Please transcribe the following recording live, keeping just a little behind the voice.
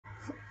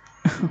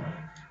Hey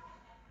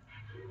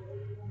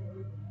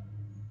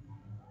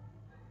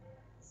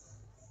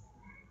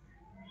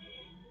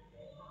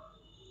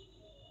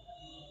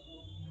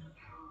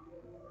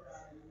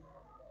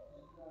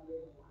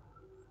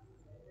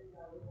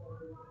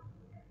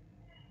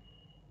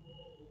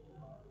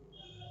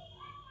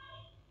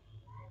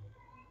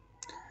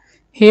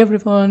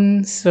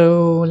everyone,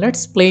 so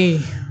let's play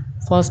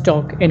Fast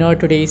Talk in our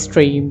today's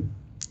stream.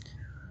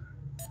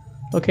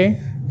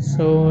 Okay,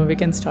 so we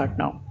can start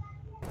now.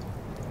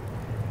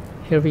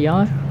 Here we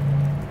are.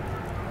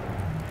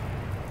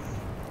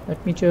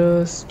 Let me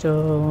just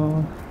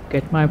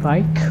get my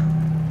bike.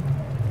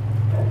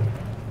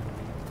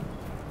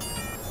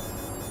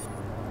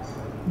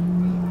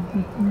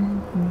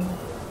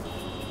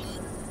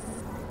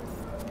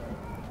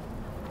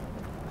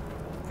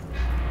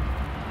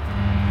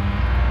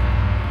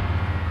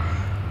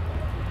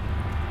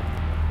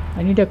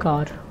 I need a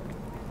car.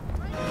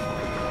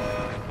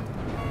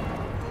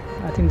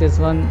 I think this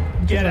one.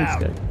 This Get one's out.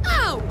 good.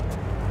 Oh!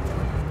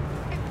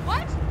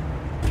 What?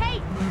 Hey,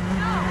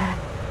 no!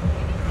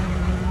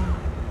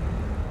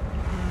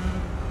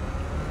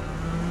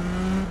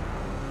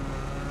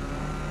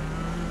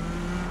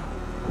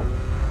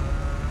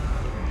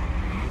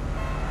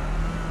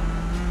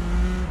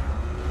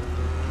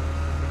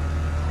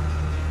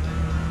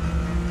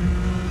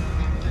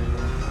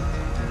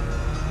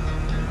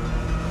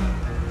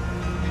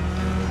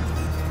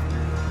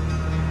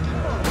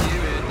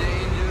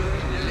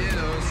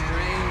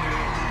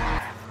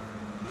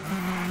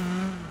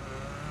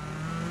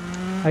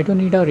 I don't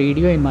need a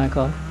radio in my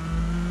car.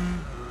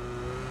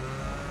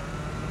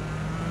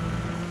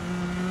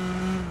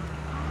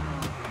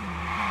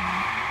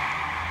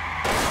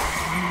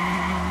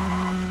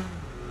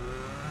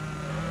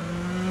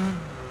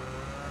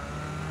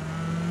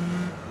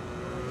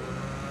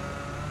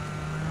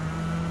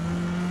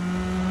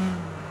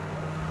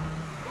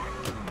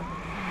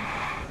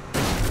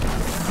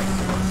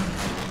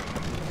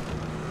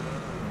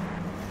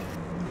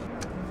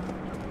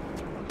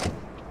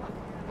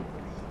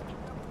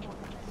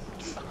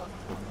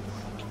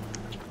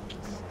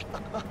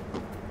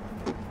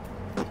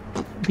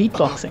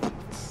 Beatboxing.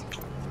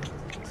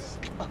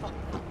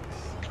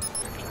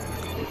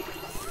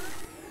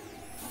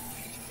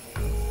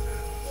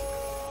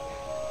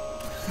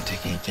 I'm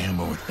taking a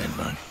gamble with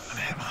Bedbug, but I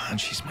have a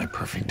hunch he's my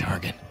perfect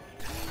target.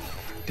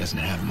 Doesn't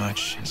have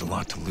much, has a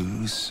lot to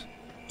lose,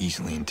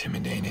 easily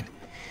intimidated,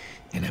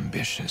 and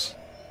ambitious,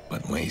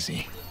 but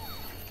lazy.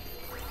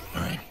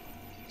 Alright,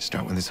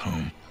 start with his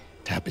home,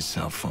 tap his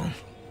cell phone,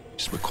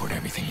 just record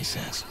everything he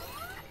says.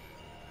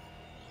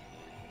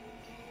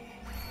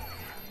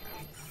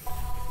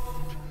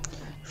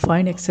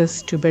 Find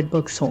access to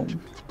Bedbug's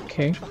home.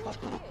 Okay.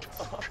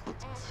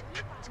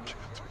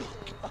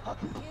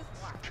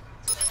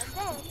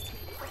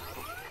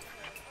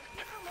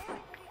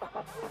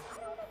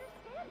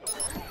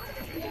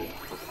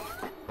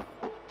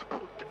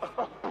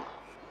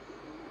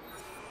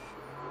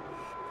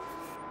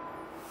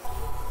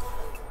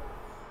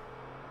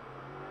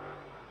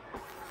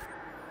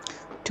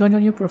 Turn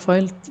on your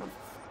profile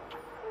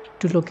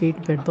to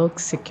locate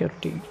Bedbug's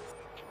security.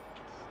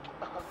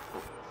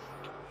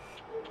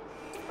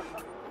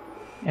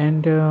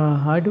 And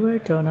how do I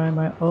turn on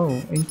my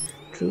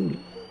intrude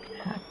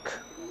hack?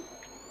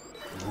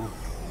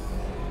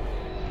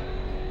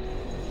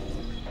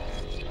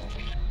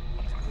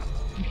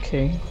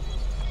 Okay.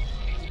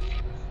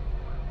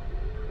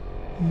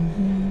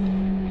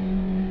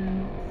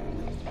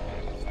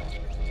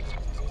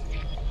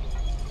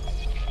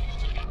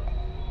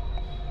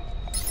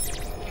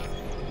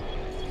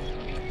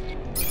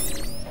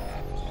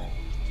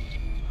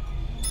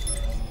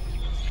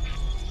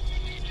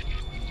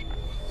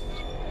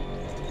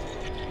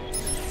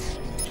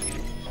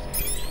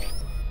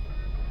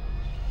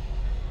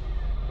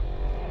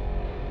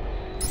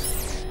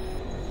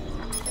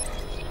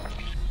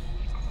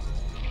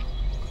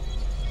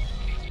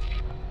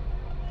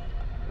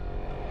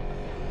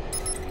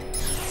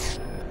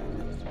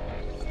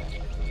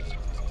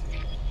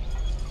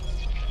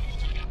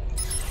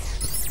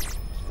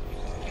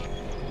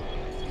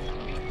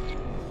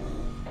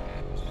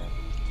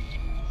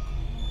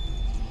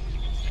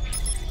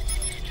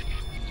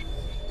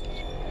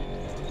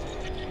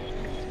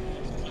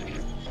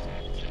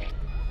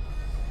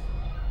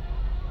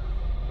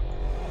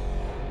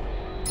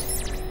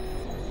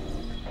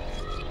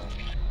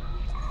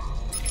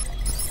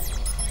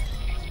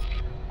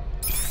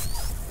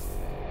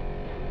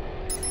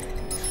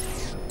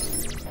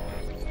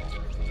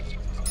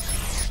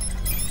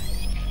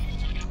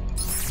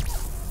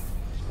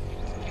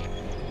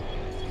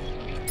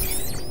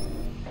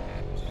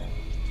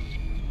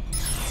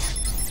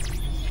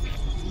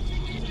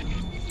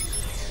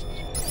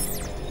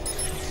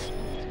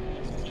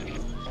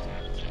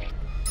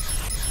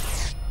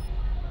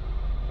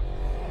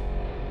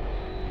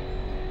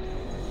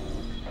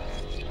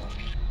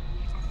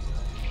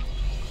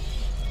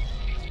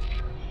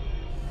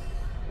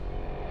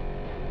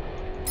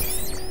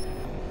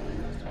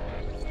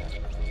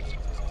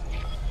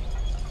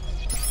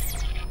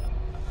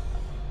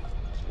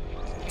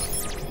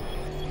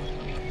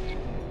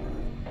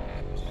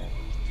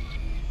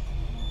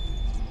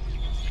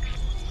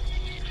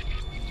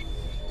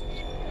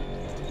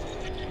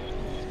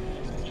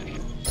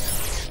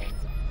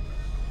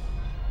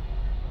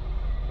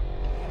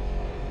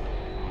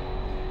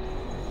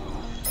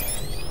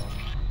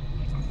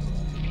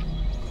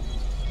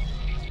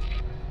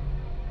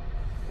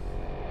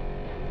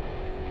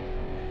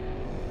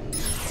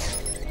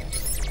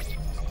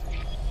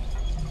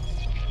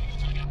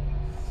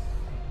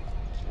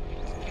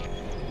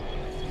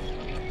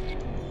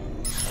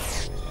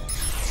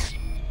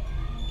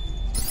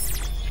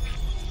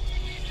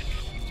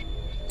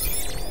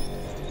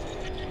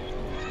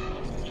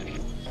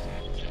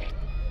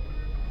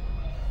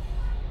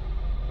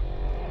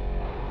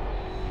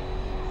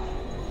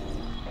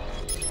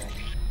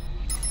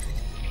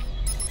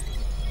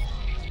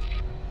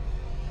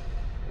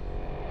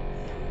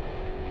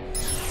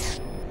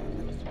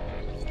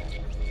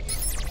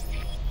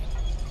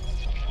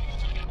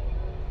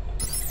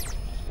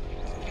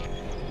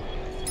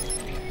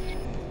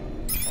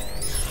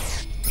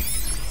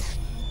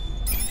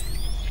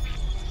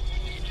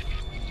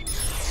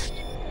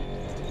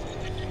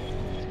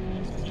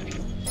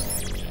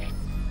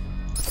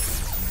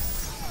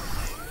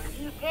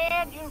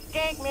 said you'd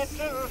take me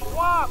to the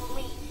swamp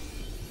meet.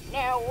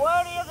 Now,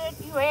 what is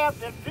it you have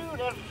to do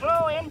that's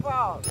so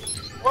important?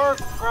 Work,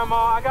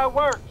 Grandma. I got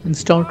work.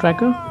 Install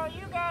tracker. Oh,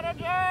 you got a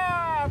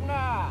job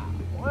now.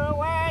 Well,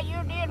 why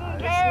you didn't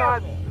It's tell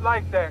not me?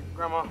 like that,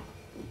 Grandma.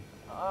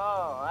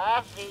 Oh,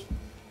 I see.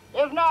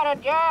 It's not a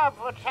job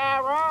for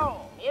Tyrone.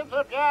 It's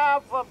a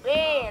job for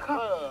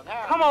Bedbug.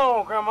 Huh? Come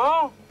on,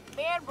 Grandma.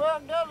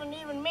 Bedbug doesn't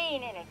even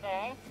mean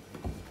anything.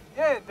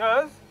 Yeah, it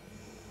does.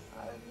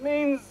 It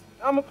means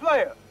I'm a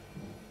player.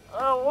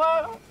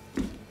 What?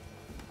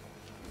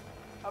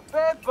 A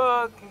bed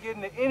bug can get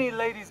into any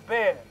lady's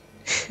bed.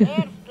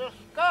 That's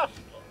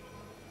disgusting.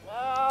 No,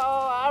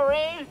 I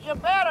raised you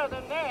better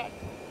than that.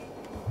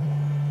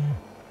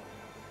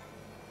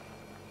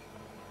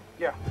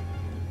 Yeah,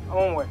 I'm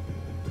on way.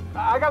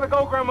 I gotta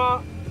go,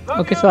 Grandma. Love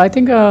Okay, you. so I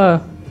think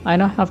I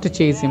now have to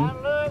chase him. I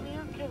love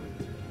you too,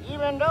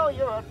 even though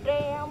you're a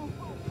damn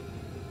fool.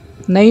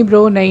 Nahi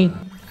bro, nahi.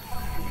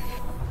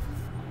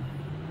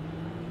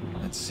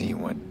 Let's see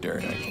what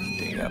dirt I can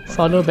dig up.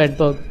 Follow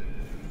bedbug.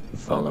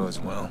 If all goes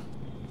well,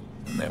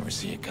 you'll never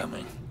see it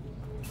coming.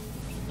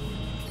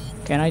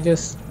 Can I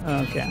just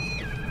okay.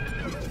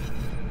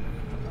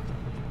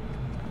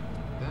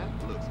 That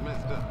looks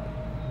messed up.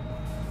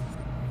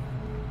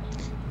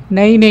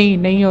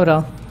 नहीं हो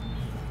रहा.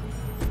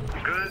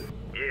 Good?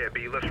 Yeah,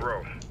 B, let's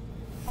roll.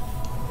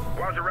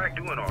 Why's Iraq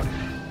doing all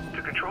this?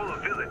 To control a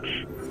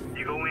village.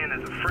 You go in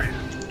as a friend.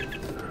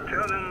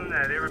 Tell them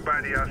that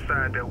everybody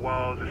outside their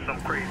walls is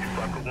some crazy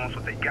fucker who wants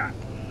what they got.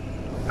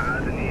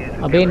 Eyes and ears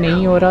and अबे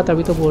नहीं हो रहा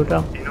तभी तो बोल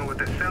रहा. You know what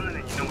they're selling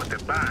and you know what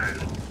they're buying.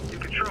 You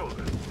control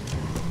them.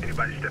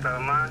 Anybody step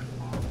out of line,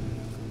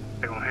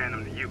 they're gonna hand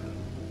them to you.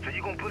 So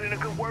you gonna put in a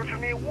good word for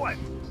me or what?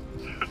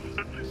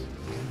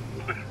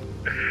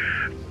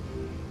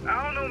 I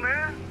don't know,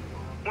 man.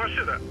 Why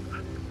should I?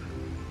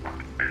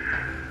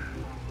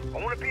 I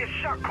wanna be a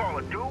shot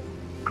caller, dude.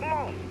 Come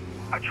on.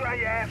 I'll try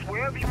your ass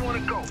wherever you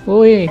wanna go.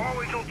 Oi.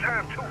 Always on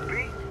time too,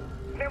 B.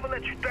 Never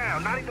let you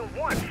down, not even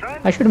once, son.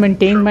 I should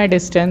maintain my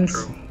distance.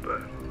 True,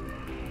 but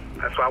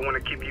that's why I wanna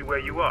keep you where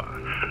you are.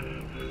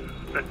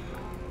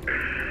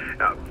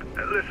 Now,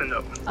 listen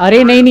up.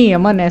 अरे नहीं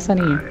अमन ऐसा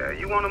नहीं है.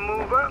 You wanna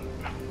move up?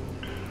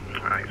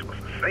 I ain't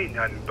supposed to say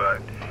nothing, but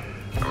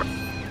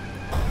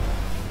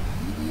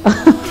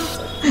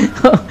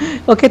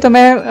okay तो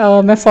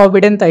मैं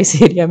forbidden था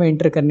इस area में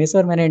एंटर करने से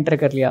और मैंने एंटर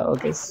कर लिया.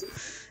 Okay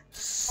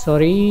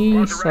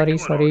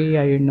sorry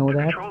I know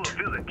that. control the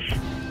village.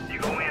 You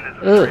go in as a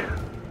friend.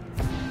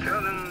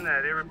 Tell them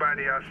that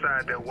everybody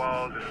outside their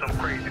walls is some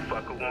crazy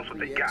fucker who wants what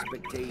they got.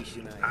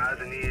 Eyes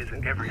and ears in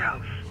every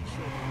house.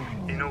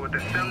 You know what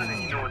they're selling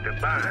and you know what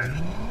they're buying.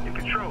 You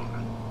control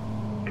them.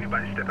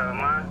 Anybody step out of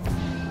line,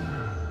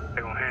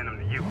 they're gonna hand them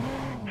to you.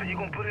 So you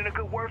gonna put in a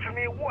good word for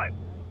me or what?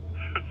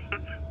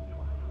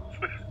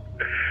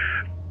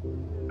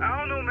 I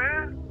don't know,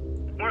 man.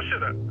 Why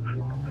should I?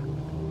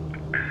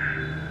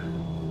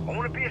 I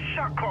wanna be a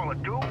shot caller,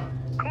 dude.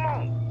 Come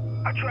on.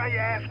 I'll try your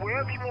ass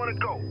wherever you wanna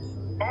go.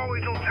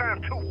 Always on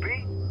time too, B.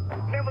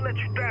 Never let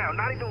you down,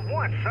 not even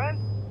once, son.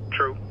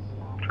 True,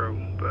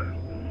 but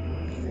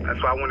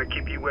that's why I wanna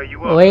keep you where you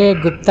are. ओए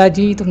गुप्ता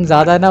जी तुम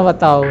ज़्यादा ना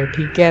बताओ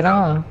ठीक है ना.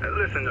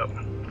 Listen up,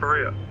 for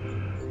real.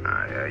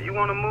 You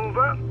wanna move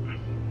up?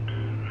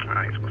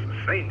 I ain't supposed to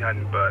say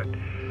nothing, but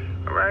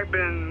I've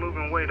been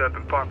moving weight up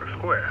in Parker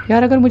Square.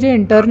 यार अगर मुझे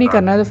एंटर नहीं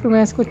करना है तो फिर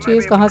मैं इसको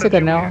चेज कहाँ से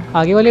करना है?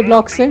 आगे वाले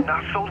ब्लॉक से?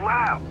 Not so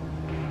loud.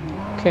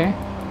 Okay.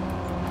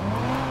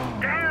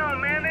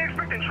 Damn, man, they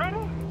expecting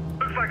trouble?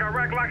 Looks like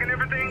Iraq locking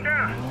everything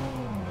down.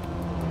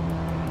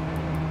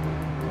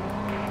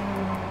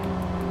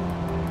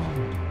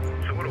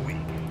 So what are we,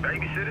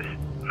 babysitters?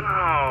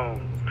 No,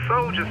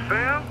 soldiers,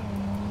 fam.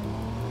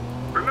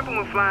 Remember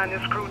when flying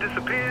this crew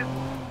disappeared?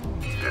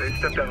 Yeah, they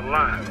stepped out of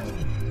line.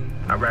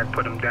 Iraq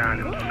put him down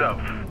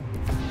himself.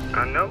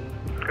 I know,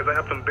 because I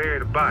helped him bury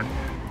the body.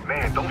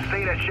 Man, don't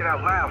say that shit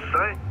out loud,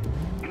 son.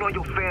 You know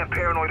your fan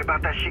paranoid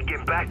about that shit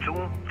getting back to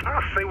him?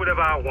 I'll say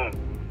whatever I want.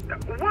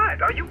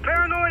 What? Are you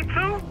paranoid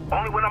too?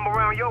 Only when I'm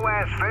around your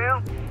ass,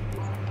 fam.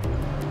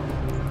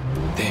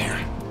 There.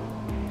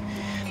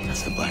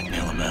 That's the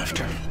blackmail I'm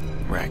after.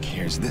 Rack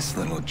hears this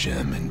little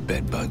gem and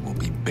Bedbug will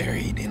be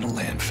buried in a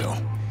landfill.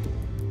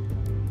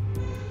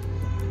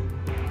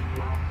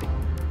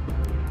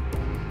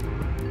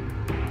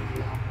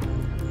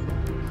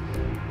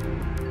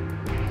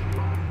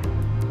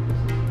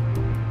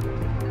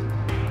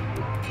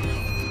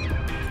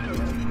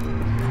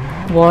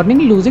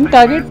 Warning losing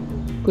target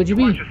कुछ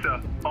भी. Watch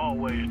yourself.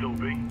 Always do,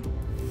 B.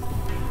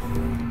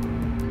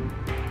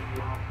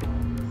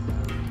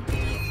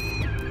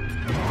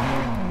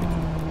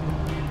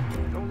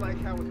 Don't like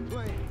how it's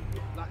playing.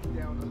 Locking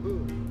down the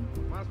hood.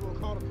 Might as well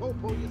call the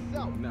popo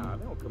yourself. Nah,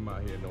 they don't come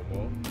out here no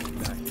more.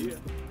 Not here.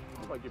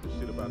 Nobody give a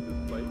shit about this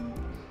place.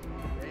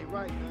 Ain't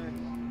right, man.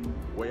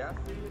 Way I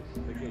see it,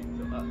 they gave it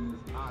to us.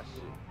 It's our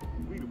shit.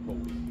 We the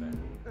police now.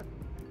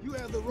 You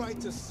have the right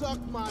to suck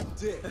my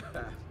dick.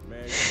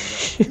 Man,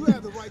 You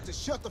have the right to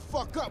shut the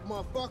fuck up,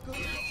 motherfucker.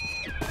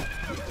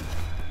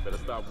 Better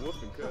stop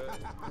whooping, cuz.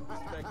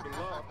 Respect the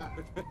law.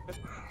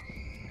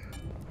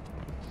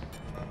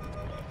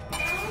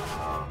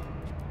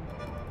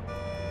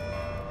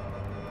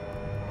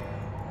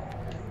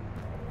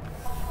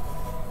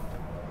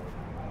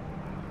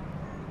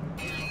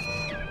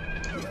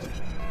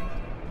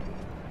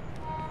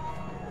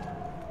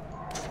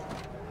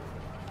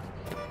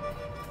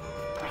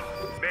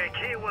 Man,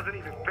 kid wasn't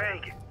even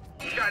banging.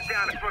 He shot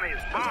down in front of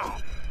his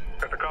mom.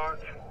 Got the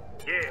cards?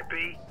 Yeah,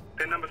 B.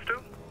 Then numbers 2?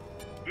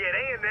 Yeah,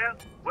 they in there.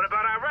 What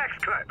about Iraq's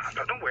cut?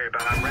 Don't worry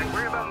about Iraq.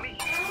 Worry about me.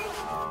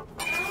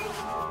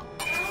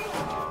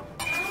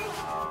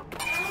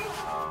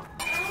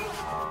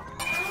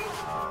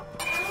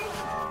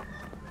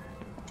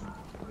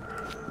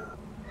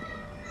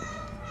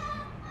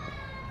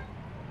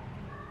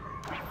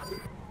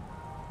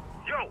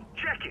 Yo,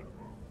 check it.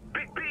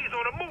 Big B's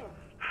on the move.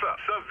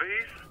 Sup,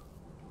 V's?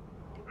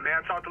 May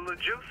I talk to Lil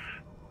Juice?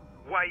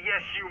 Why,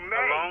 yes, you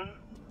may. Alone?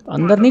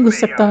 अंदर नहीं घुस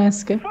सकता मैं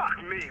इसके. Fuck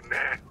me,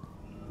 man.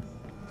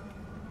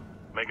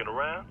 Making a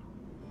round?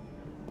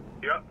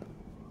 Yup.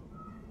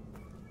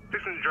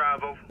 Fixing to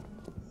drive over.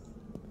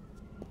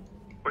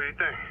 What do you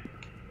think?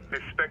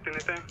 Expect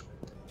anything?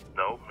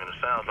 No, and it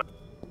sounds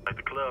like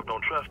the club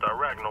don't trust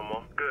Iraq no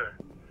more. Good.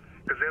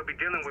 Because they'll be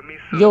dealing with me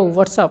soon. Yo,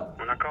 what's up?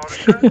 When I call the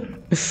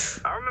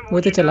shots, I remember वो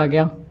what तो you चला done.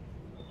 गया.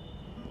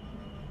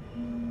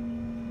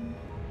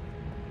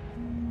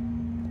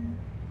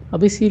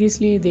 अभी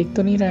seriously देख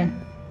तो नहीं रहा है.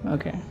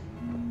 ओके.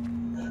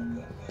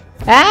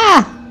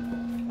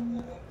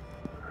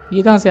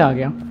 ये कहाँ से आ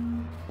गया?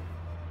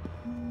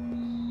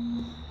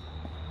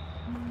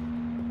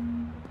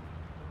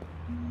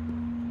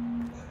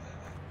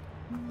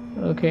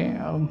 Okay.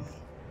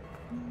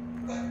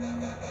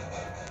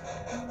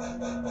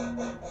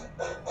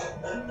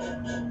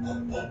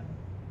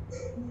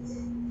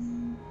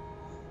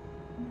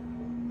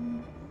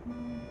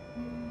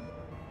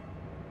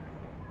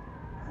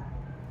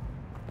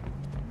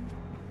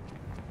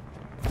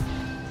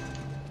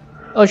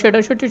 Oh shit,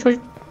 oh shit, oh shit.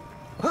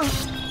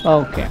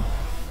 Okay.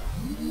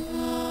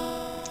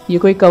 ये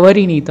कोई कवर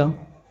ही नहीं था.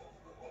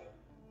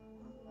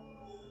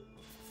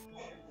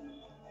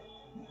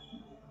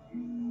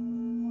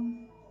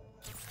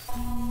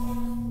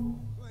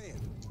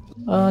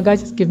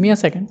 Guys, just give me a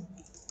second.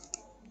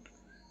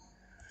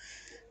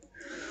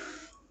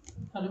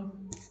 Hello.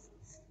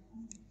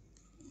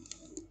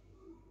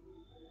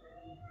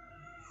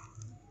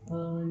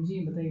 जी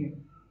बताइए.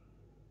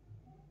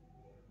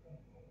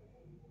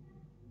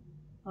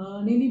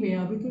 नहीं नहीं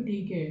भैया, अभी तो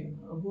ठीक है.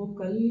 वो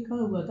कल का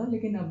हुआ था,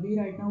 लेकिन अभी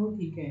राइट नाउ वो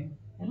ठीक है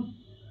ना?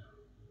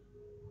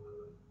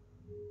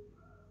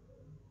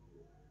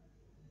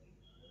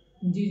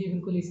 जी जी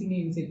बिल्कुल, इसी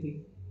नेम से थी.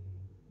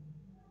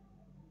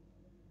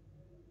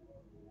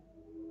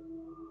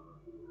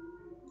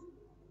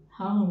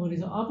 हाँ हाँ बोलिए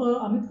सर. आप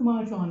अमित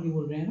कुमार चौहान जी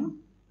बोल रहे हैं ना?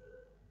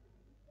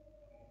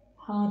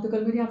 हाँ, तो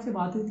कल मेरी आपसे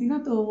बात हुई थी ना,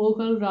 तो वो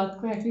कल रात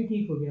को एक्चुअली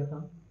ठीक हो गया था.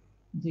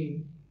 जी.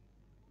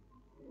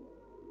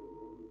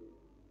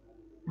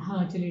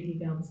 हाँ चलिए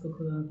ठीक है, आप उसको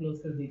क्लोज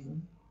कर दीजिए.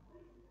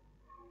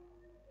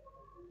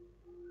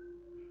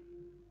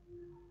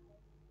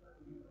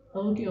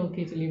 ओके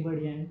ओके, चलिए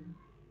बढ़िया है.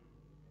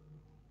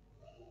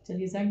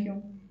 चलिए, thank you.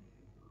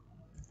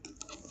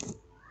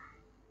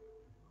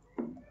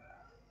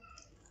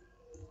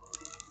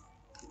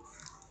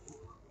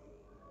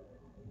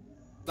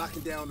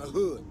 Locking down the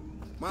hood.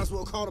 Might as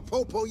well call the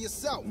popo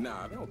yourself.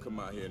 Nah, they don't come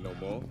out here no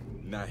more.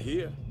 Not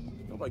here.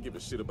 Nobody give a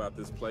shit about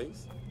this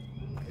place.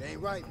 It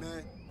ain't right,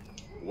 man.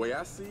 The way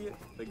I see it,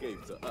 they gave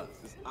it to us.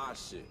 It's our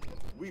shit.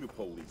 We the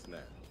police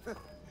now.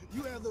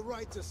 You have the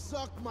right to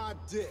suck my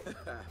dick.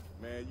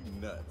 Man, you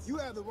nuts. You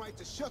have the right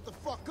to shut the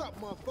fuck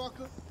up,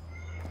 motherfucker.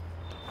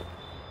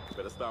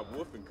 Better stop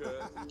whooping, cuz.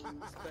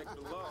 Respect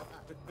the law.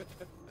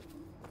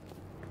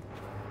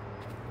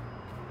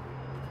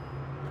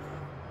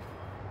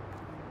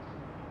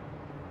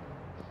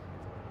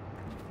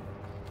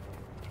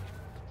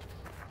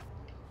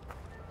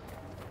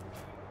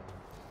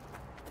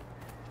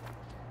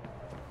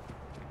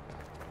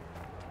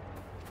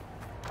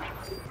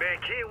 Man,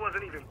 kid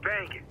wasn't even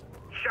banging.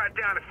 Shot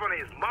down in front of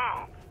his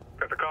mom.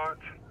 Got the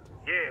cards?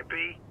 Yeah,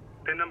 B.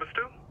 Then numbers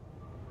 2?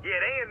 Yeah,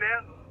 they in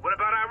there. What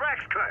about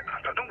Iraq's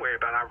cut? Don't worry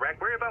about Iraq.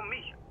 Worry about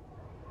me.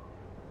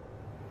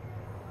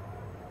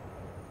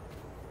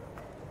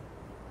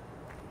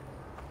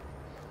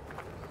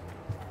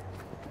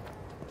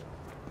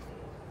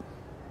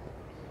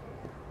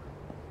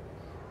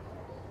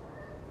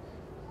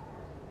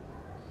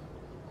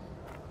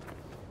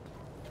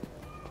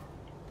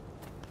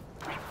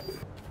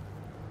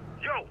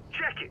 Yo,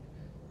 check it.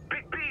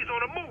 Big B's on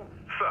the move.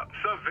 Sup,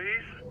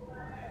 V's?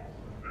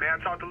 May I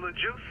talk to Lil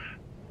Juice?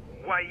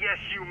 Why, yes,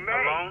 you may.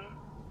 Alone?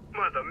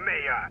 Mother,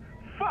 may I?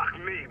 Fuck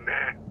me,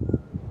 man.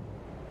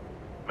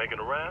 Making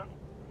a round?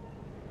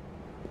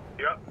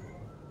 Yup.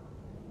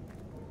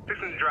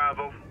 Fixing to drive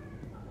over.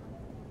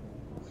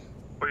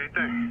 What do you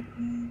think?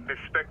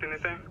 Expect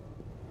anything?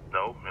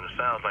 No, and it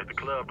sounds like the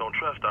club don't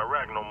trust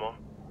Iraq no more.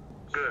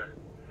 Good.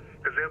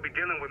 Because they'll be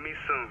dealing with me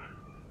soon.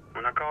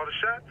 When I call the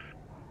shots,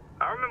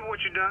 I remember what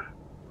you done.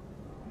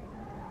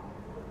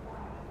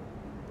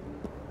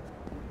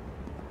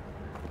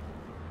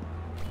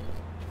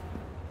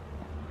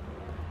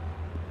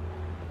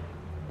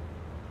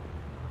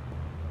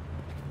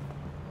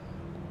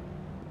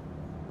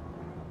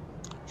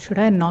 Should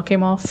I knock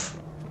him off?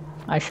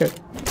 I should.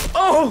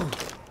 Oh!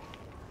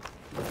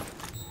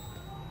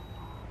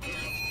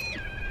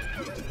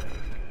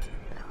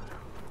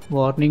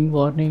 Warning,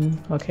 warning.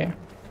 Okay.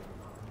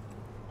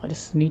 I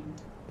just need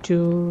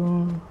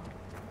to...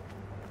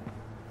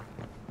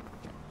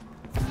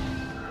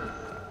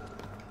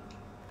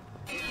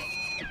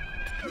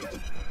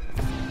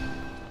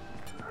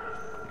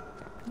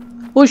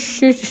 Oh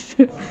shit!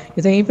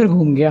 ये तो यहीं पर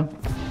घूम गया.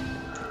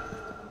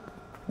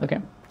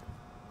 Okay.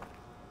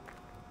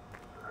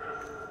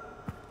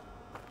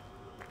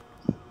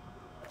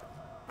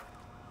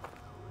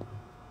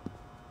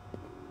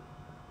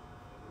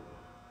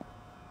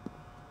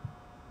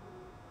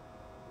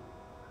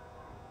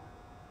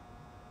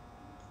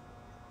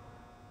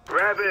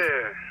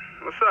 Rabbit,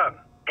 what's up?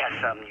 Got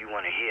something you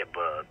want to hear,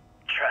 bub.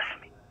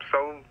 Trust me.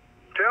 So,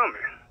 tell me.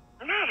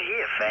 Not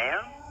here,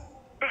 fam.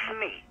 It's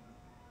me.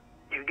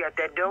 You got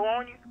that dough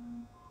on you?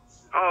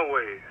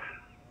 Always.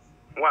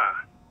 Why?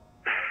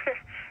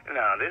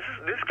 No, this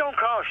gonna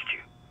cost you.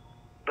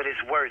 But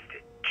it's worth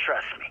it.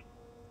 Trust me.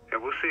 Yeah,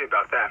 we'll see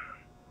about that.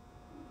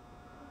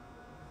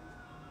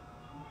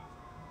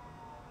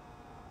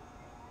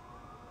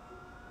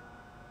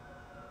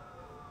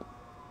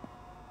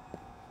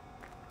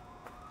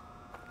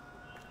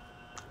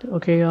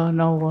 Okay,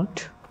 now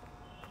what?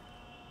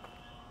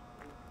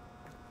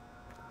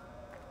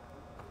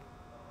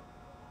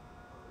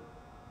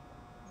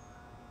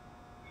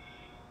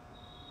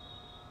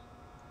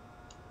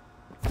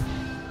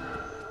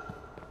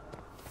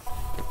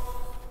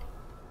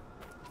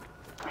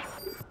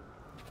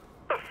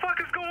 What the fuck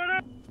is going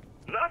on?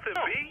 Nothing,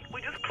 B.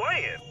 We just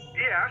playing.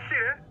 Yeah, I see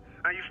that.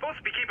 You're supposed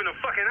to be keeping a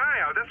fucking eye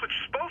out. That's what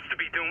you're supposed to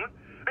be doing.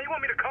 And you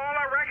want me to call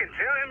Iraq and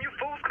tell him you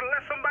fools could have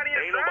let somebody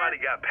inside? Ain't nobody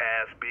got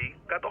past, B.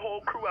 Got the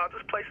whole crew out.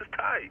 This place is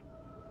tight.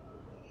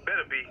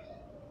 Better be.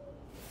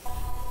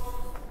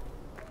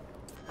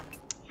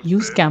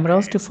 Use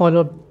cameras to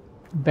follow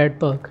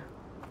bedbug.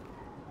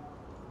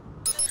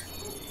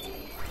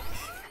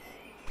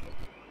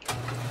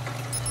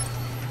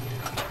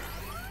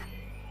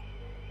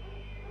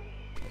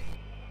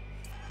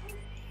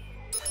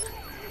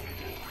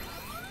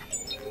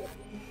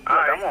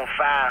 Look, I'm on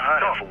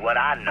 500 for what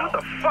I know. What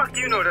the fuck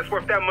you know that's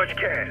worth that much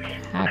cash?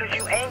 Because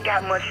you ain't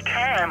got much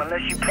time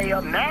unless you pay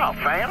up now,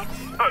 fam.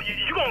 Oh,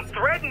 you gonna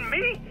threaten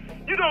me?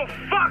 You don't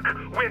fuck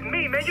with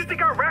me, man. You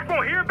think Iraq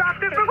won't hear about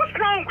this? Man, what's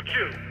wrong with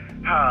you?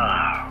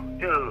 Oh,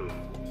 dude.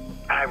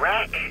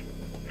 Iraq?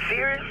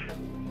 Serious?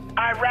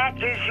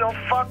 Iraq is your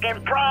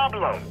fucking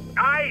problem.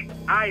 Man,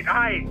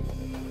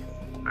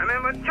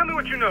 tell me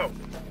what you know.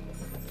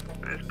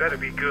 This better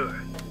be good.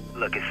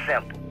 Look, it's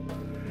simple.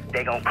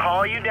 They gonna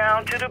call you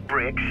down to the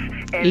bricks,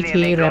 and then AKA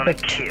they gonna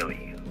Rabbit. kill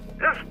you.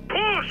 That's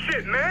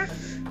bullshit, man.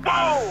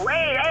 Whoa,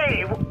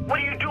 hey, what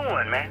are you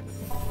doing, man?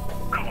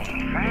 Come on,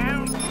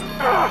 fam.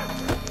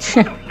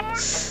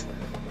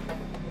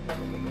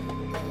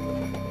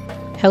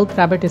 Help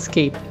Rabbit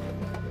escape.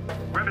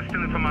 Rabbit's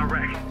stealing from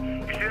Iraq.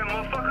 You see that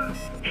motherfucker?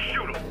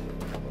 Shoot him.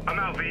 I'm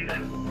out, V's.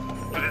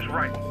 Do this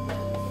right.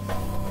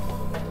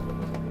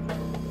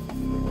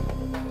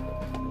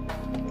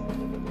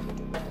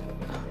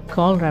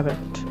 Call Rabbit.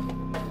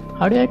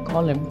 How do I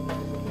call him?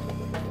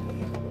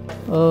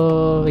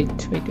 Oh, wait.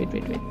 Who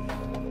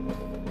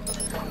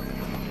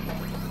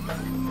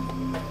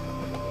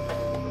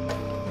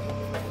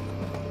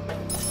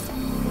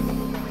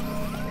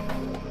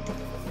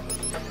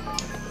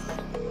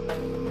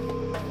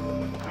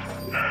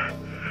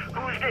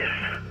is this?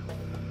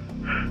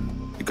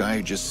 The guy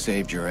who just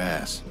saved your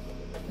ass.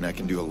 And I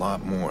can do a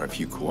lot more if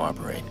you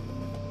cooperate.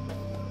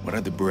 What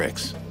are the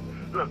bricks?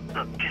 Look,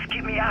 just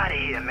get me out of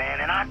here, man,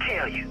 and I'll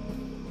tell you.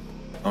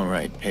 All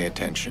right, pay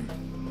attention.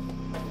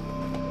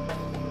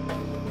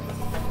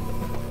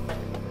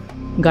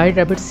 Guide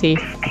Rabbit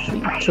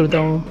safely through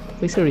the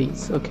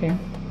fisheries. Okay.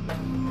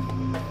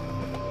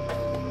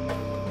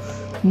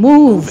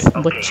 Move,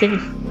 bache. I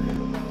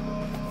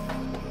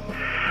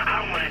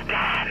don't wanna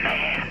die,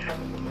 man.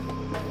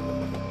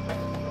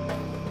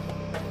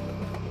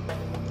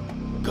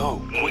 Go,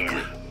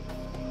 quickly.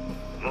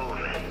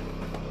 Moving.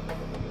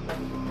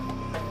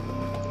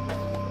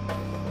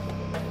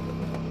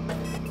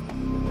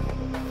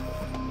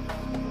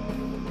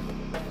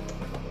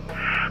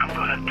 I'm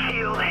gonna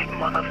kill that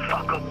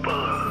motherfucker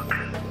bug.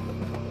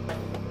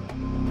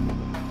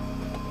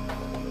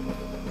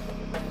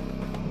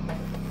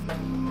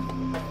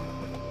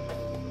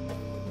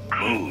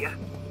 Move.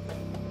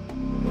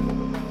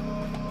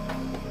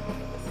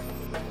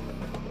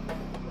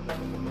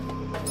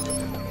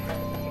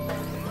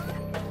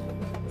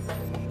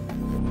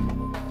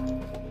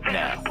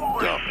 Now, go.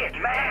 Bullshit,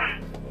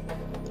 man.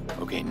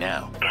 Okay,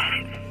 now. Got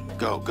it.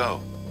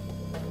 Go.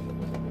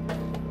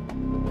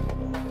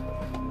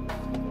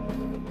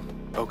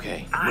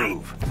 Okay,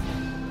 move.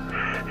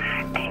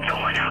 Ain't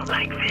going out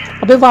like this.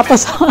 अबे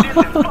वापस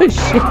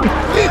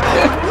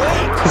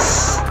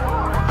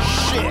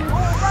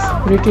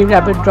Retrieve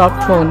rapid drop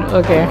phone.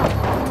 Okay.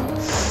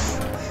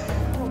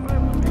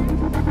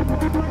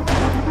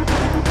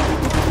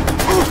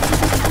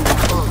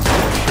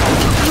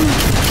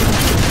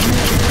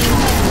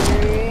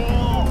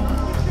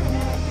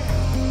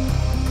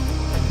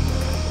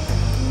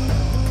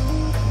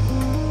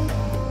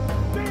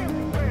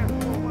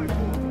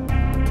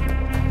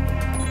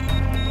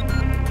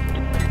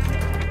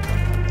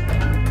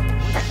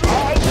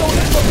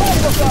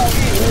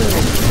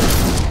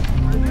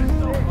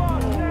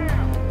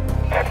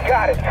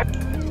 Got it.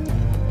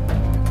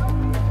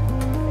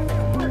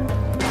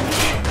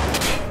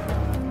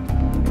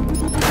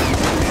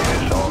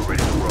 It's all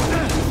ready to roll.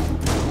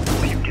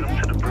 When you get him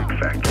to the brick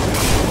factory,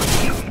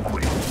 kill him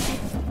quick.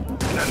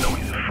 And I know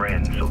he's a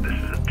friend, so this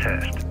is a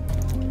test.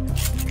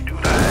 You do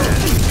that.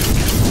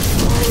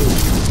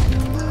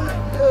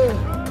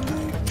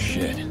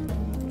 Shit.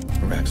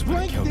 Iraq's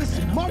gonna kill this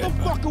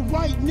motherfucker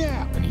right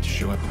now. I need to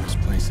show up in this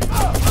place.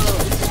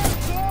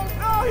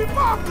 No, he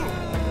popped him.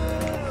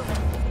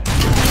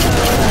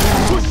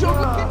 Push your,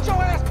 get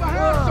your ass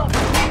behind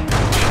something.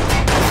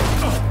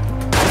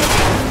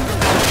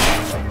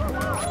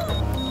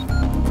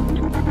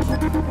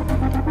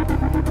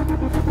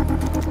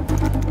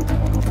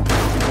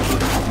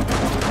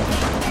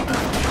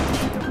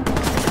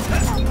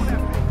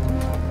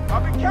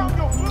 I've been counting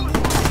your bullets,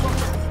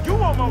 motherfucker. You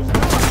almost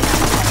done.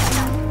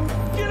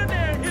 Get in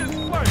there and hit his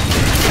place.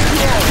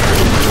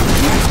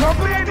 Jump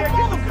in there,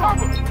 get some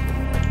cover.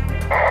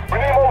 We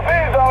need more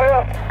V's out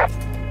here.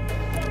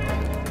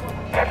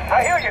 I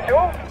hear you,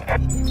 dude.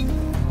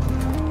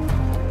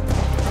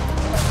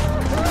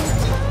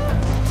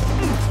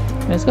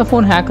 मैं इसका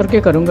phone hack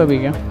करके करूंगा भी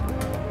क्या?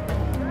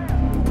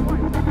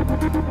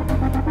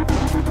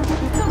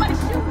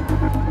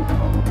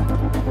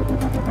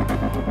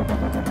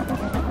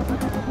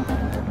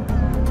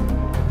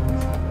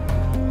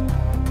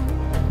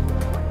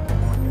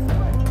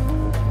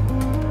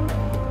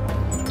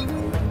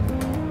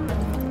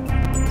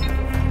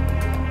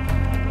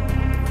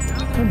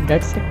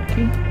 That's a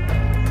key.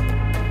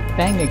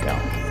 Bank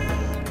account.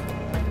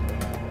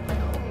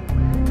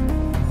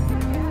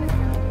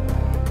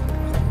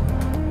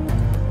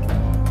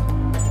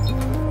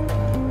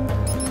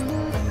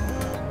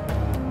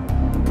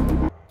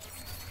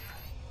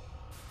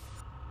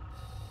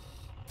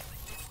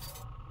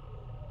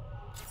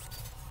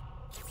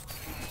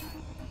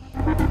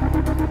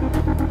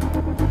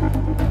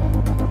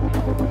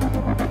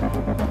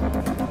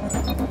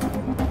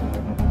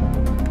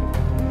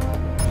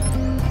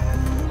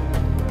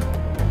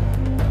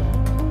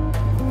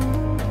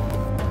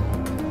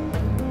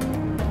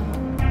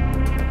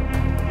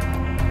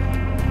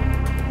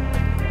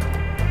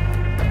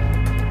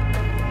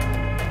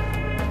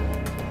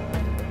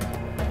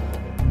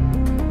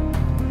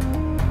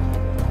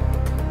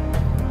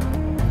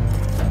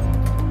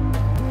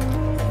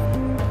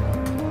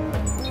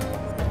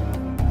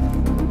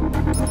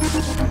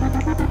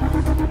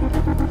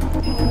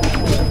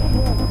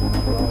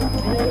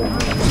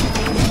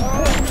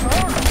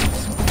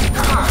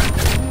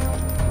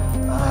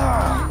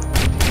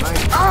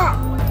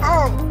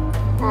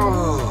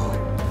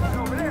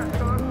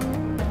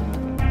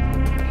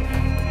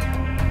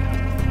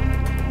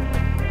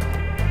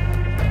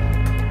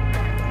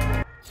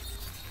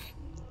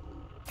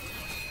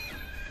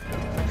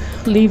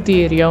 Leave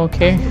the area,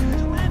 okay?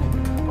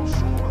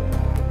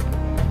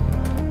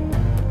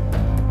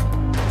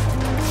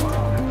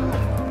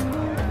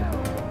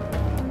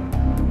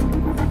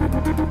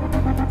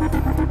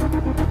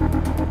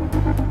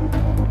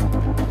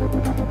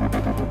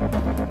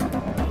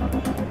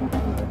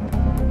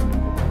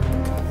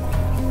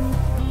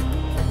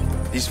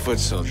 These foot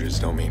soldiers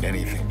don't mean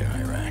anything to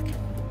Iraq,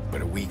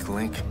 but a weak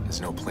link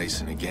has no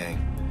place in a gang.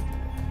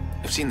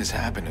 I've seen this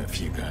happen to a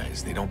few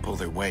guys. They don't pull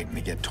their weight and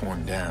they get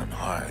torn down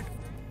hard.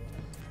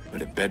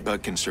 But if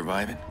Bedbug can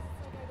survive it,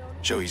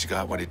 show he's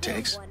got what it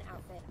takes,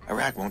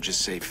 Iraq won't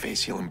just save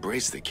face, he'll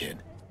embrace the kid.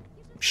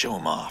 Show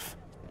him off.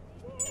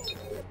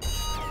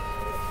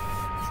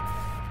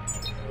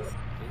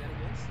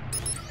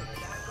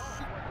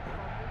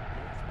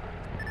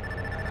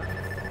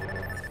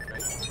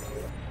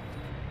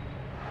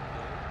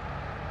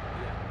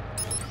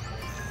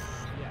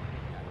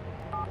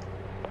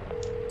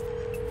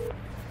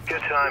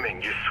 Good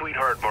timing. Your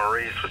sweetheart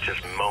Maurice was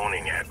just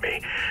moaning at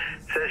me.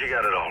 Says you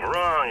got it all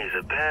wrong. He's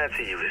a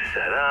patsy. He was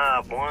set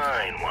up.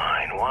 Whine,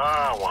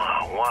 wah,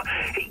 wah, wah.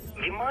 Hey,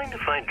 you mind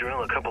if I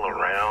drill a couple of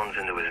rounds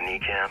into his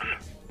kneecaps?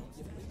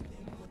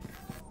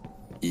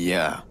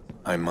 Yeah,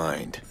 I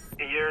mind.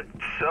 You're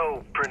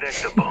so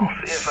predictable.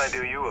 See if I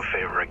do you a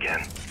favor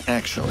again.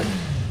 Actually,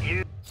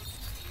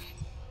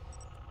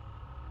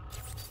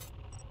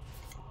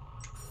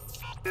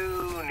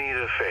 You need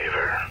a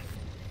favor.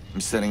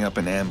 I'm setting up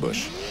an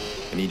ambush.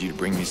 I need you to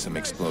bring me some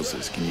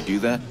explosives. Can you do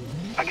that?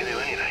 I can do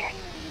anything.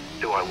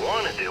 Do I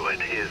want to do it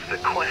is the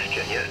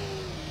question. Yes.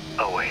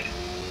 Oh,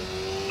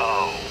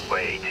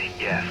 wait,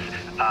 yes.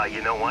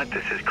 You know what?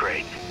 This is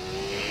great.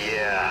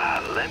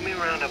 Yeah, let me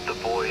round up the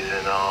boys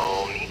and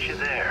I'll meet you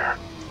there.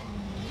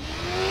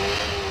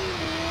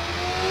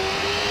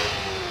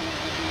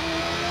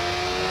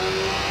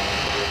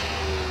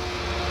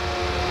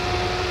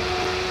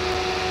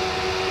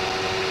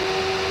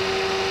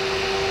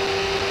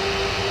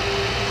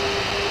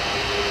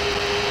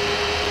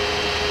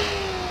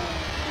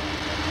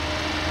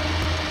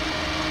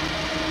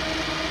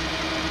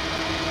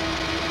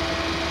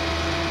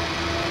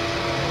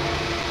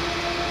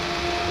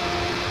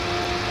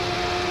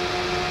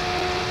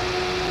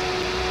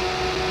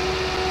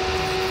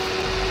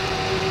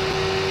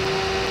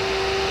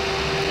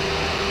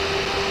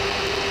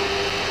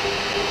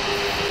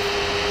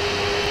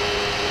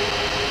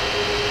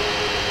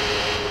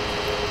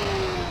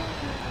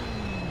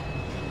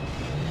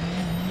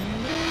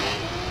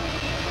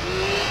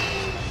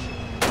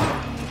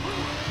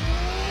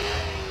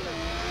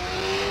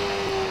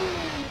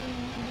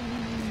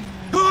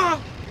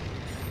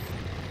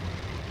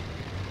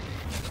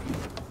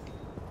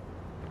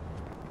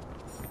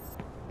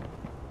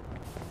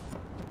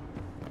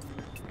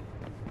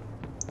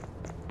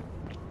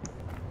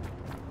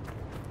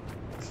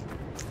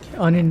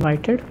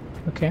 Uninvited.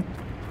 Okay.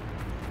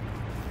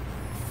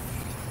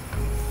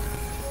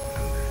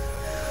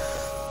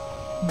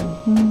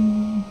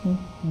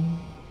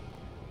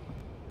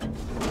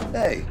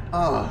 Hey,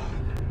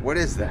 what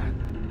is that?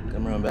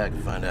 Come around back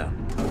and find out.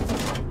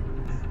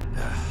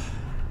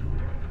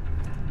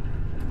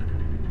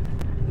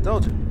 I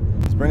told you,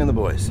 let's bring in the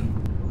boys.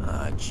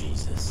 Ah,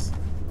 Jesus.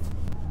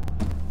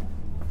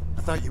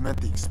 I thought you meant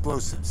the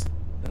explosives.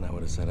 Then I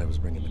would have said I was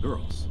bringing the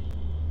girls.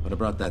 But I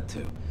brought that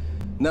too.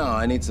 No,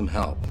 I need some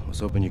help. I was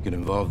hoping you could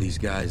involve these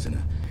guys in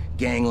a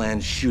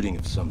gangland shooting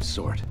of some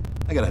sort.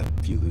 I got a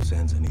few loose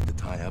ends I need to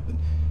tie up, and,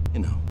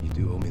 you know, you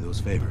do owe me those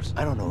favors.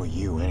 I don't owe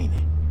you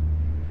anything.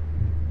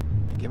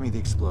 Give me the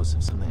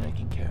explosives, something I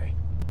can carry.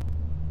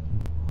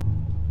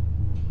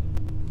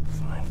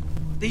 Fine.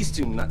 These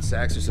two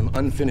nutsacks are some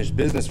unfinished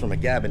business from a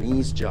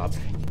Gabonese job.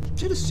 You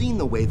should have seen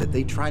the way that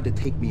they tried to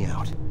take me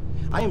out.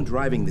 I am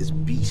driving this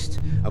beast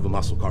of a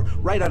muscle car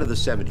right out of the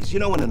 70s. You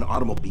know when an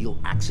automobile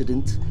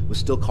accident was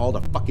still called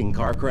a fucking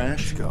car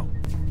crash? Let's go.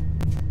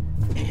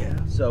 Yeah,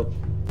 so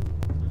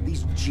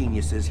these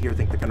geniuses here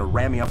think they're gonna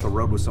ram me off the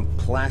road with some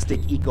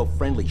plastic,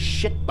 eco-friendly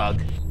shitbug.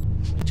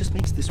 It just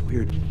makes this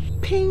weird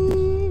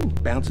ping,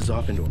 bounces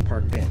off into a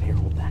parked van. Here,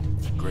 hold that.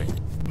 Great.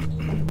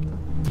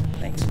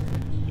 Thanks.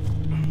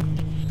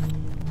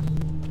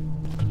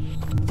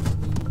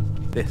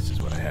 This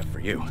is what I have for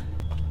you.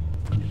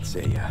 It's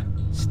a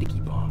sticky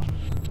bomb.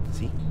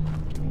 See?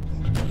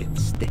 It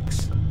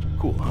sticks.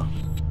 Cool, huh?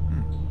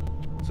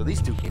 So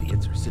these two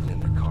idiots are sitting in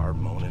their car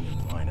moaning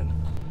and whining.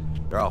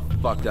 They're all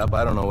fucked up.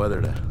 I don't know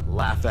whether to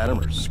laugh at them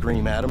or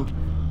scream at them.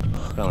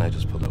 Finally, I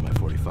just pulled out my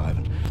 45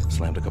 and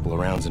slammed a couple of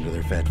rounds into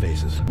their fat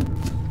faces.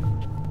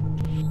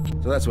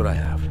 So that's what I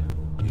have.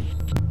 You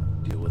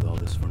deal with all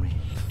this for me?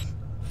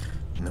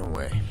 No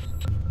way.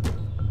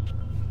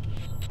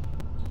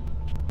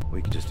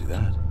 We could just do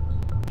that.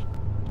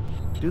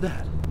 Do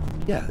that.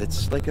 Yeah,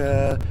 it's like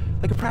a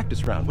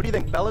practice round. What do you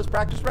think, fellas?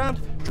 Practice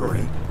round?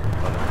 Jordy,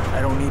 I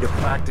don't need a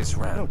practice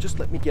round. No, just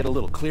let me get a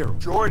little clearer.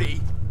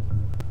 Jordy!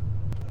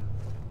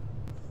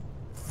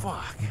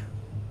 Fuck.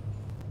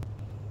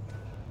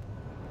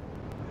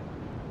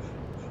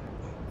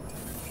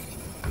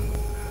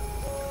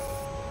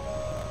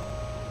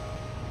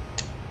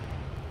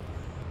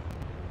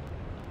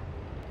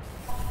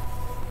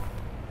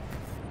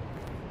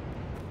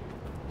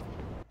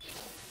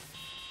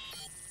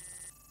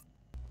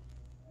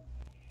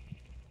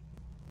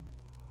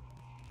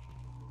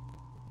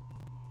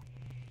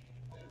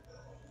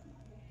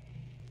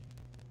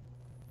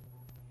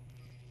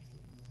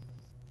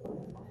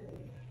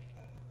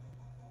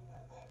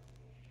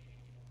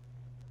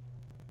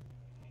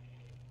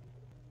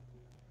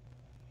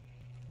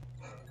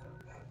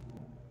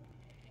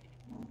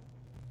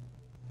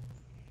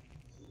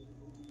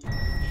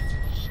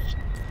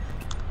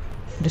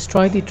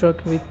 Destroy the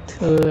truck with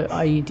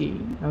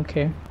IED.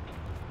 Okay.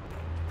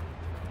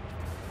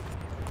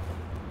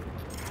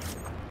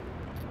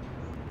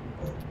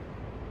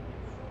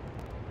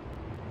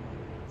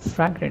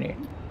 Frag grenade.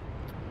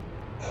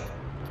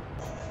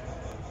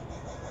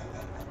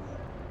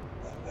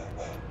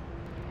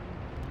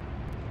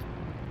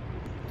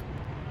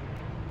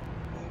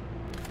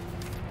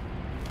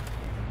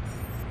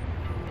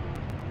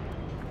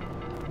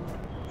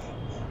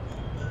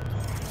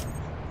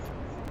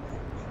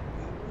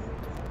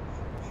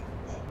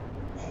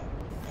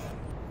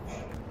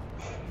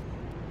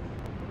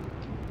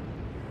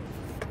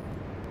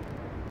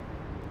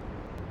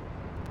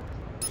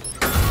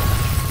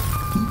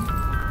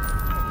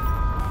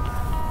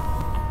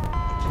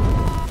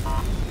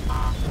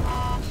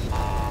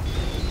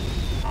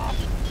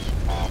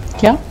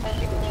 क्या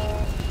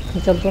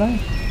क्या चल तो रहा है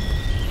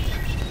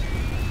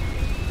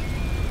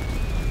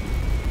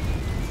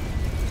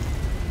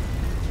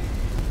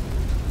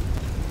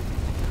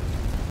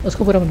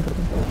उसको पूरा बंद कर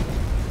दो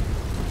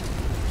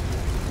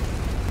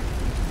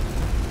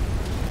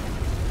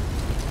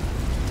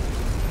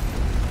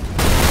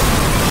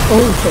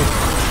ओह शिट,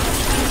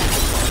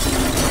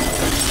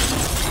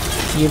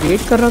 ये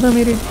वेट कर रहा था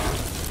मेरे।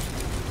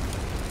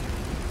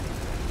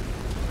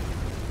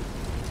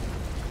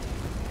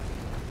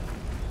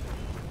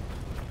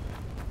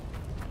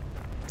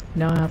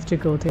 Now I have to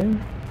go there.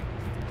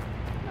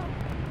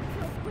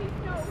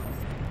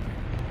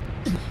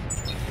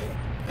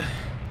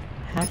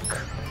 Hack.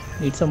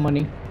 Need some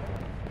money.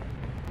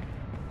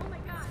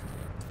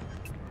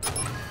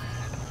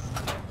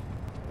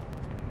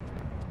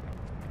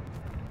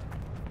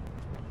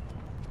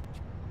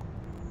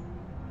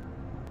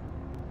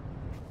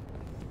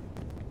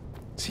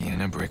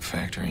 Sienna Brick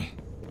Factory.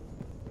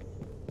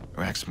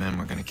 Rack's men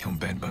were gonna kill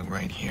Bedbug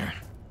right here.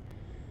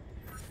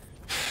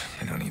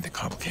 I don't need the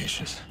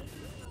complications.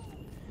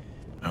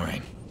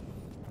 Alright.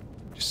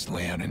 Just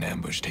lay out an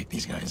ambush, take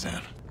these guys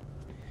out.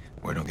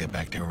 Word will get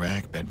back to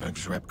Rack,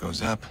 Bedbug's rep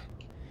goes up,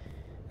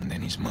 and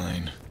then he's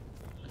mine.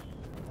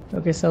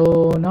 Okay,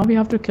 so now we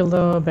have to kill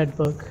the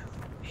bedbug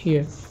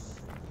here.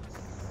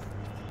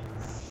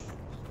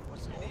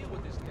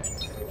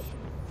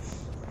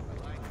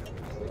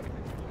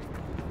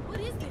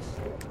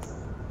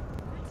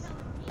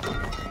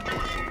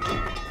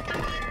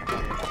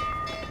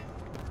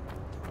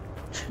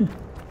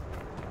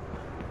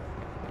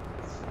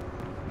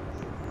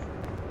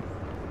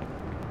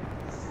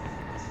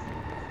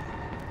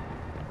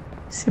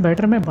 इससे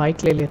better मैं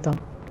bike ले लेता,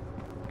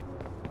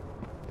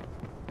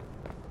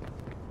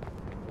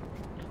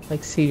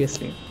 like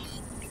seriously.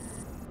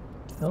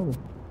 Oh.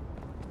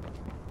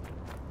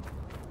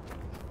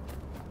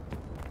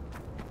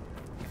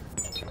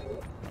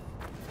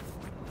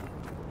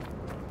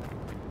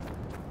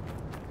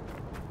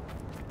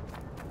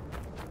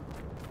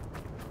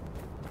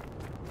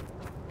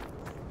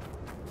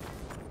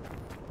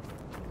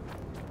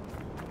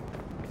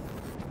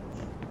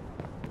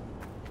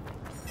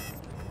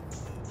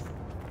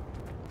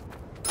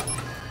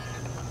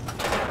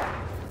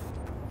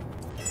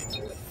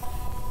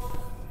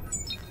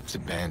 It's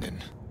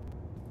abandoned.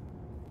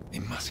 They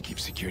must keep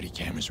security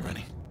cameras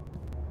running.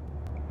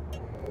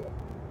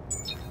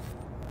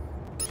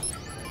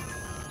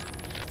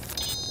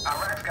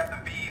 Iraq's got the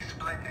V's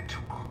split into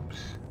two groups.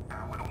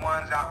 We're the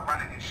ones out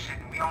running this shit,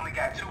 and we only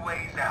got two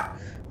ways out.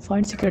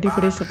 Find security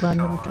footage to plan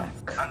your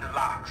attack. Under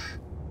locks.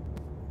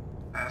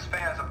 There's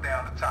fans up there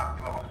on the top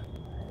floor.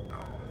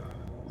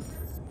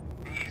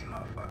 These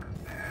motherfuckers,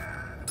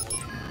 man.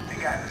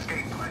 They got an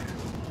escape plan.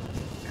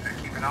 And they're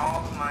keeping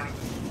all the money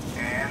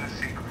and the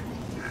secrets.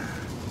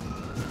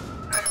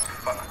 They don't give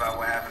a fuck about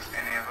what happens to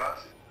any of us.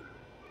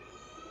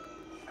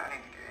 I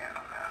need to get in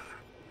on that.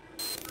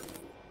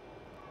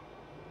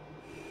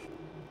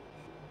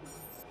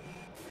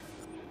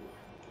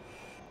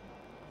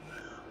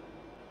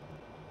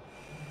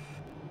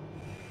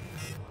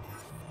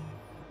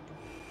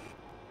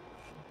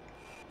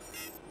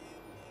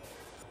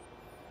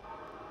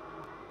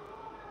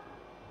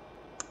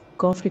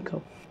 Coffee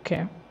cup.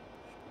 Okay.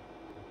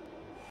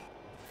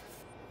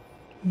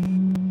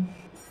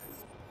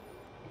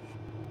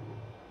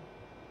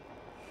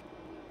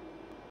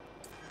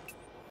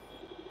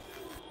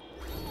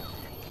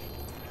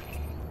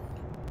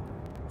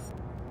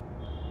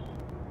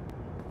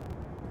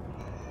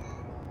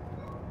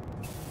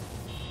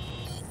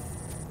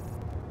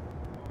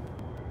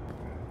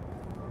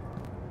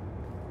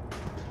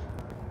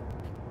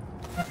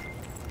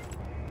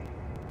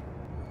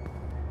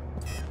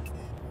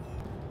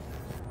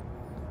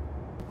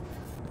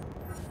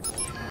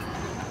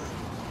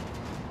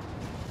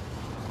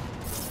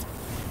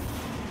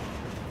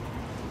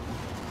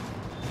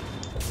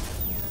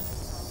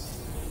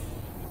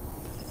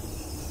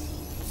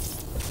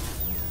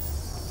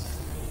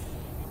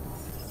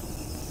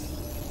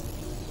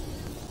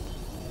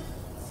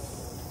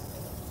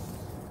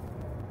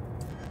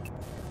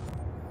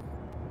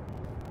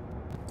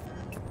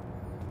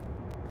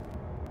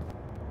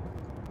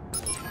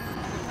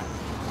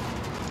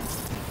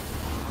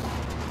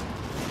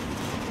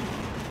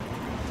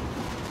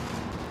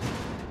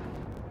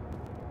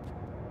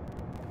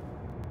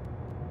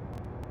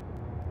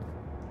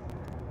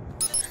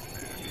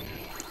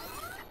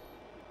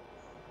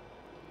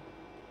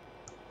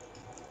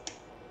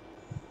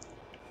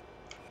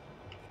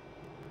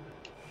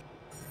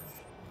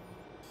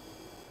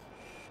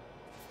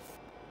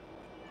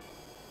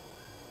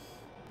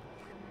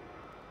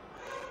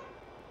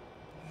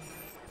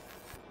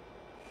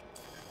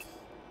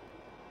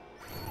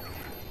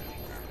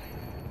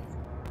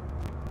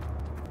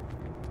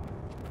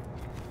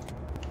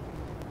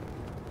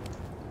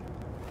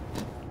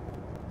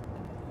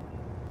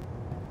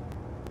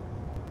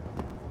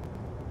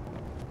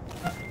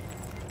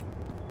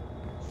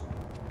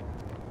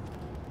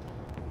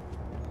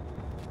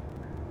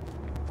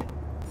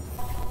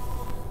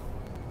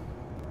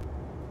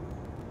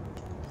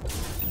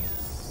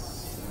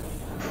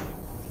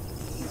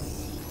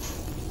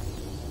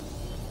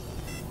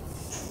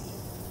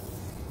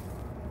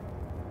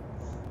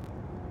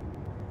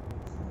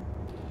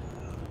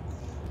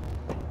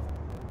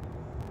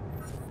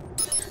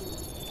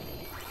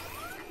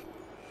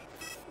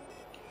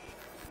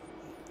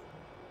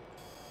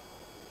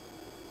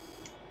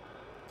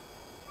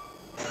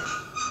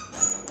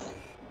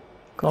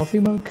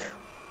 Coffee mug.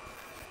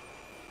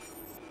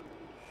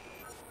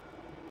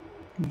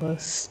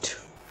 Bust.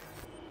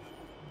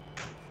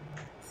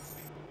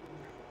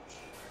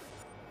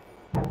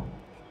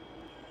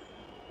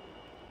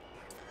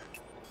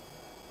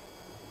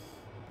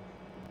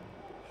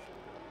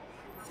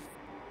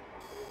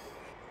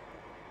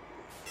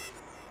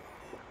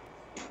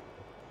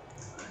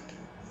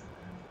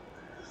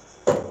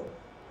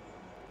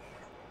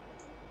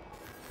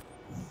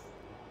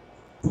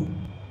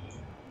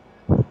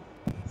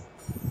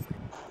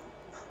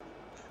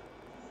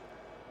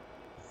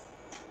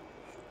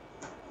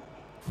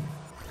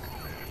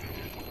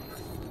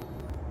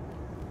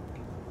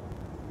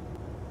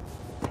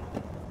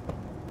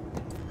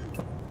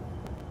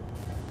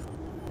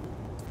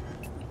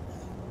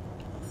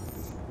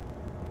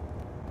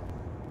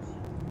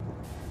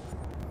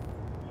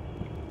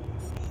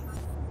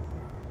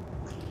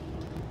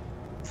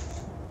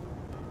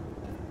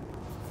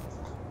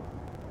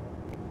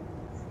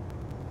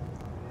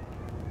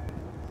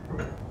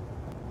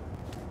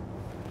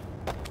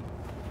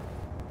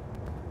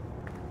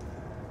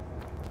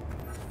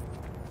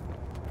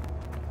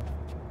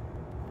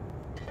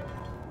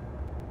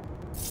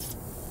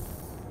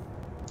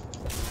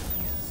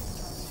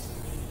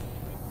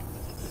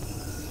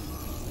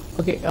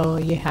 Okay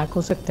ये hack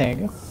हो सकता है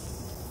क्या?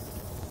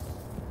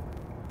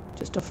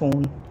 Just a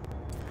phone.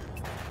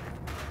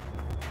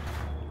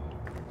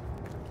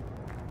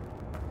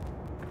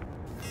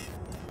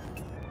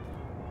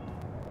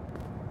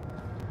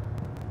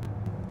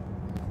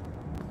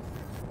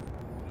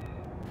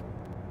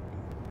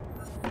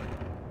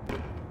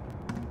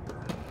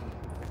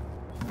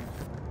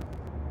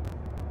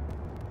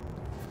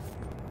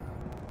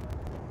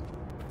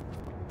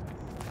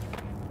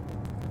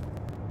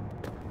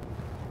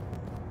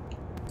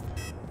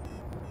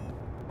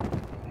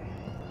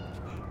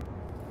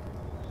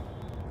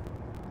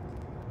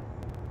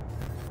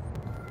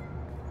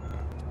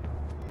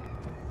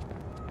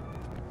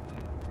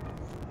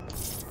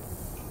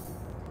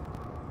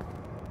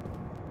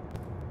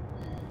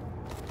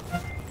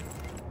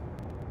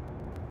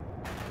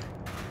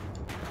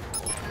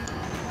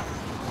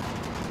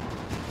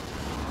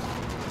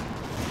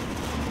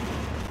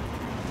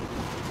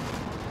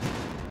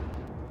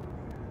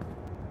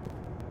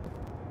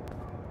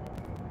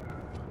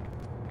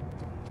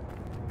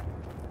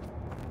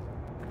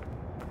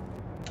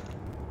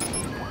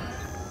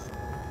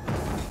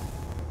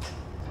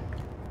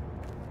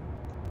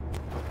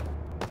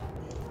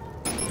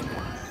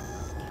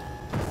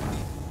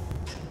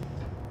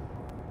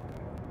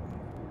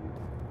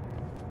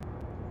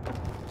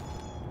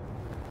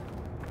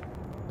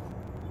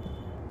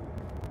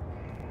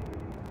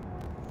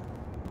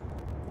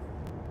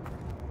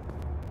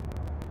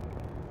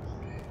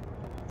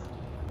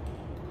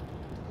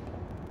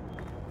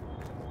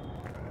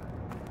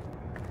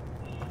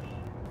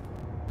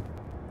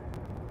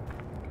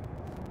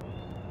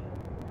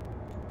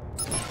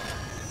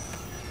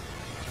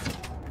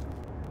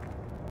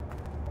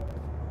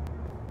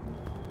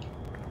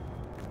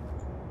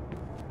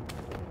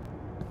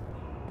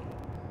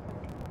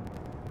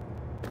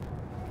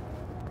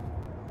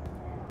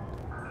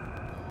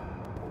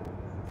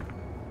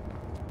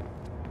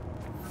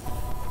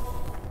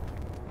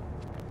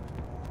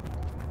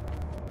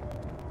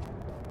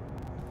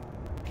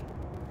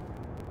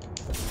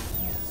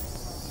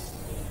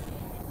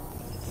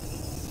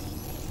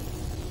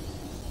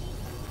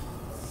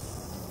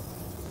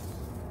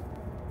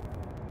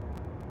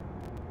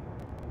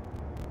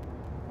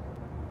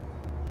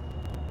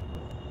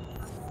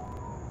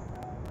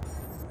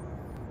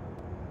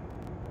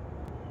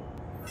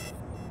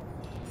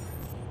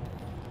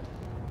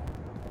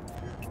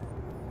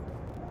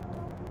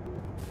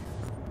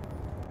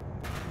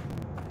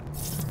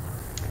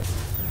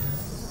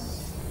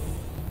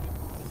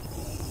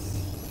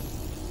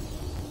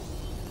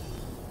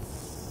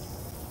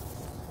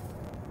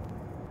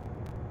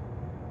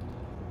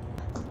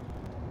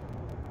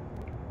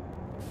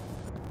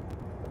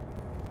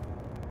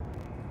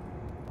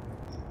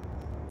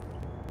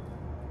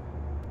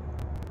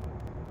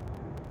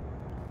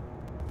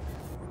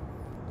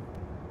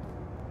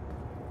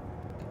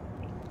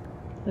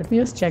 Let me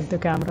just check the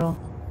camera.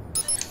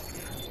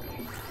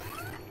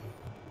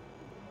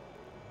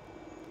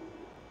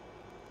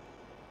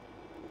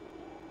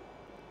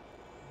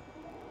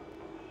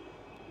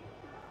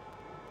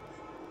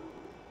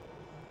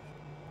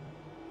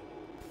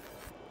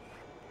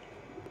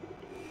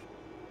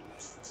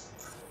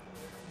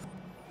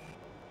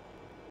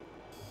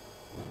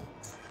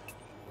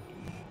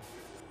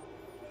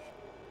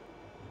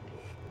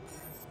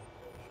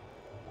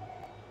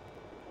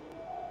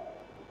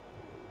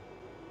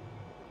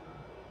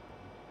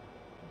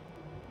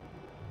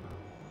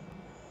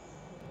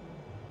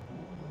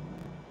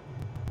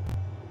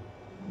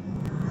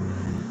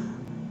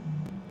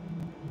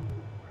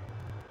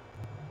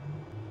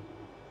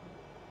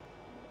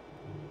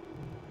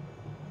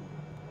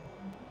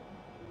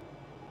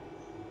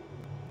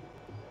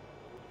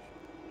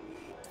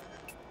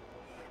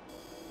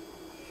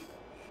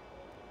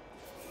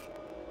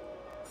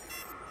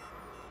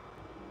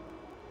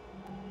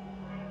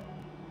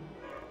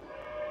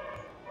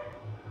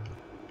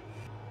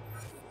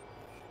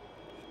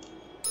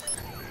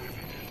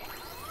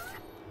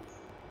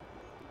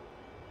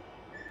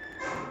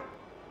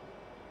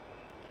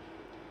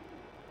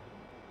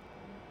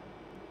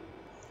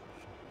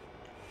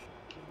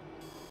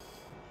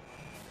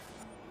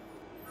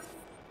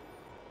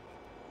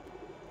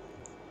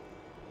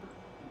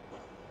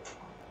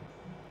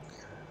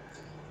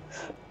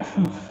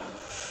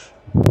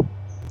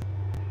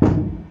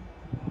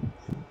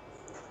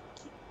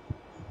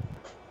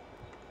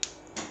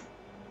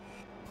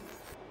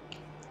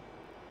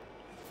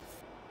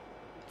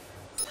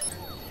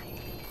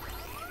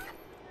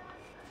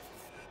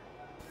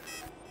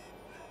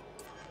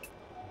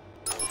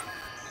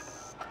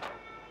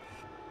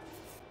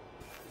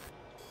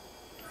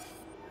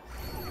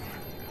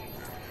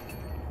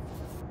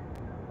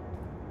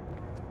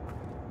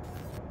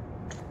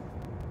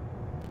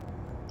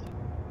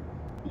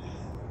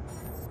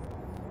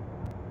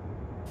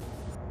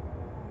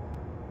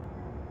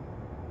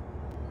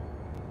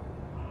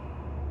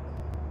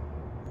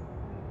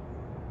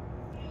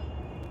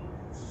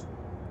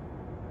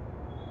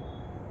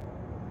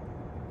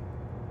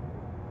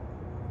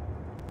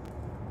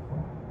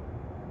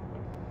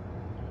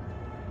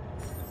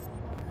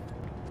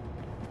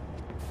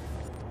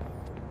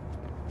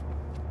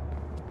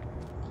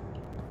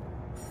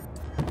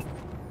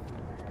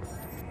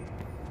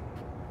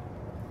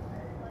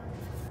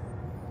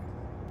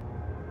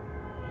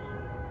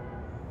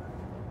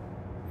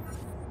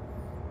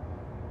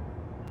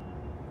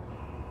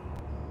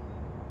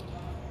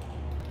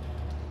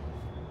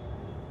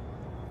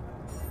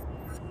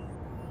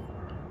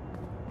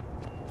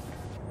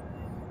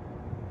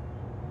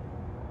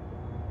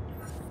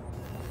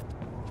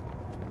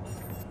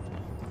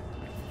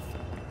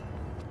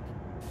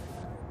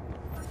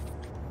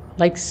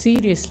 Like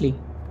seriously.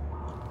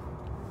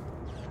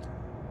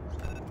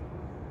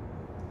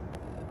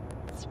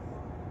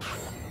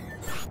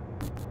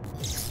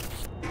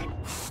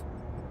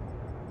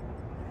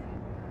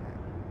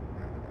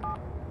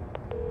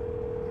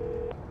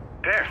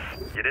 Pierce,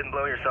 you didn't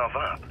blow yourself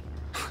up.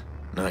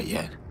 Not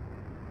yet.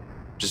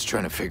 Just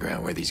trying to figure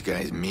out where these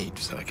guys meet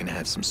so I can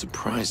have some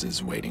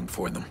surprises waiting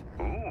for them.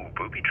 Ooh,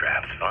 booby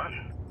traps,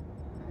 fun.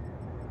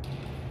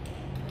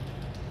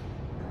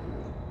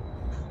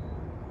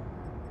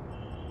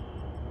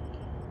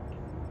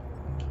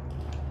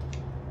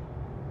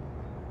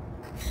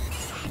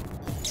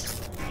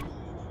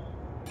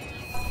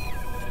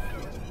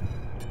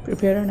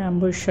 Prepare an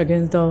ambush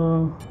against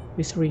the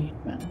mystery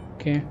man.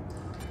 Okay.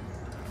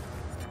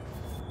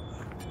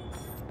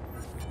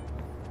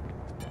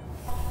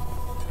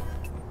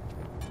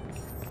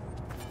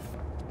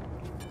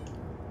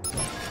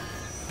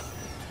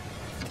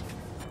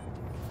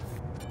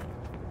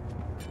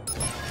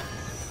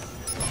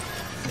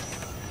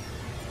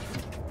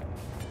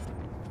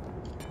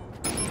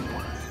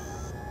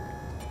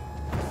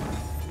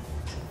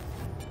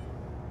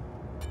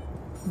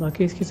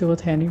 बाकी इसकी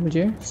ज़रूरत है नहीं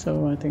मुझे,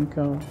 so I think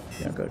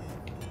yeah, good.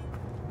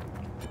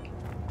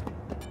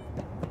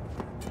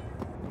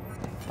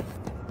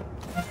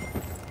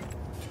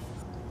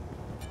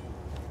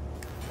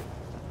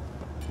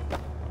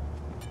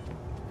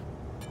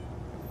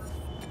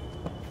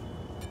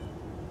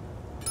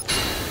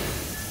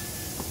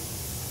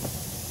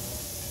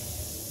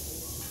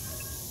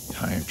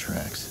 Tire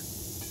tracks.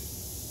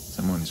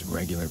 Someone's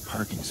regular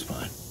parking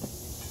spot.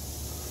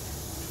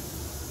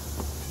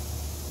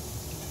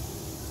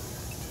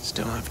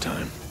 Still have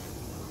time.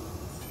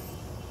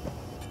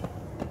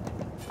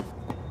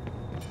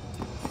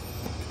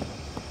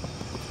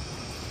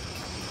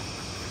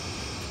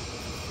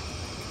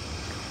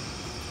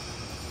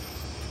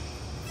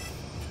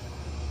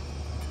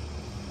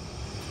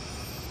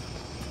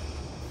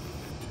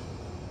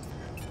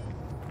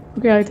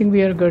 Okay, I think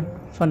we are good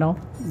for now.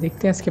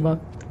 देखते हैं इसके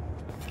बाद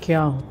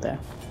क्या होता है.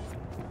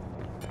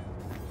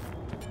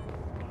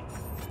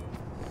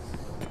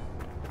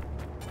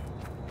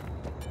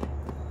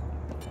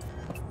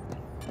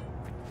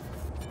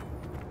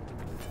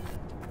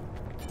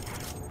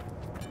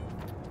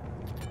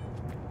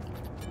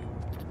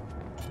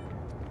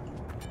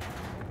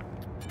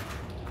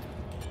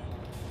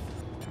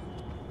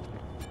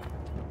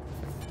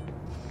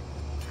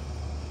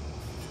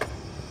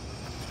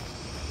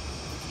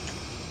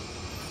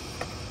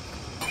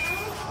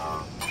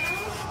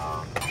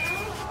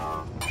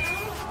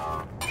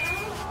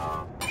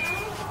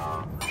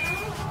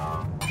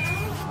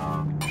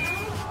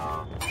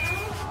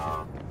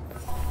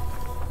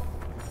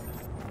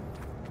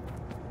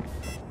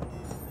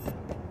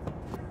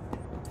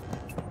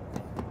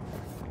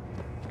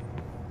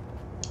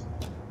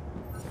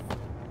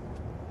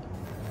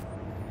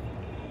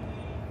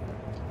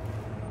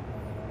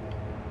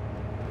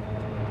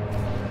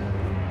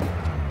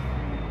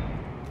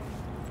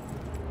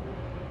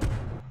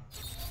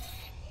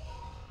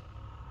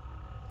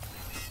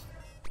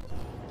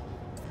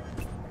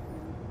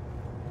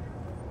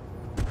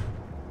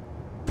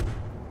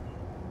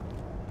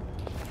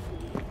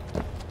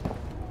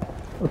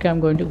 Okay, I'm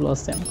going to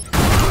close them.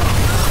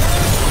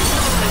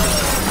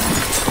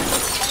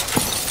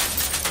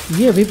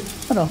 ये अभी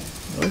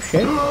oh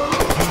shit.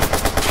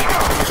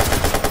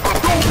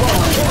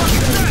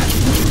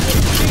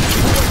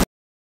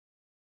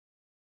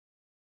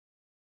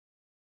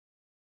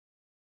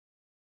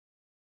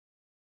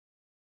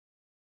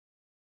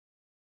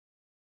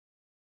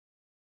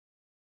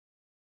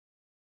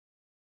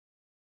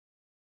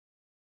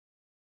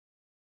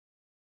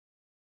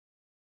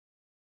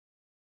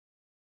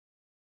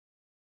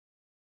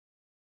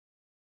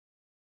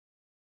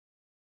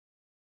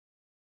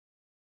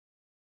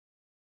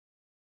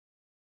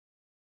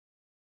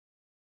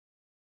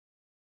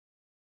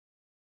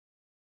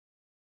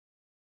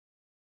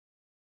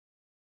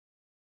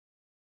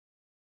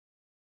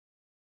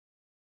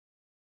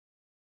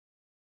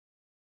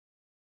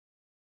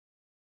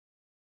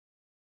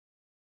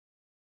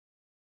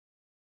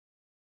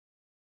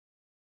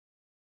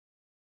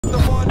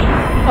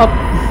 अब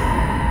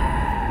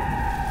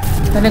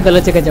मैंने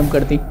गलत जगह जंप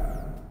कर दी.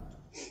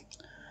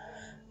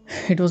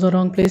 It was a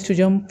wrong place to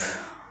jump.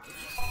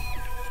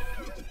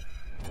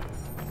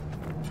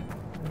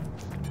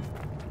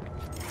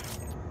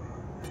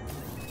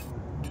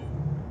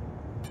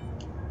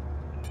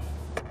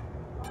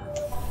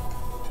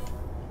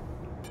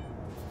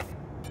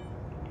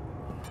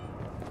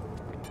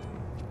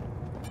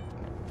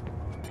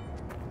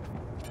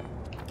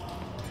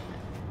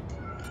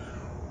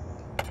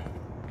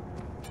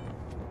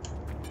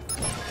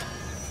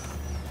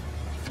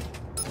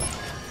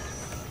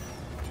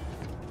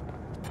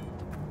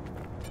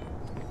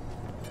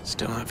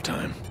 Still have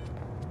time.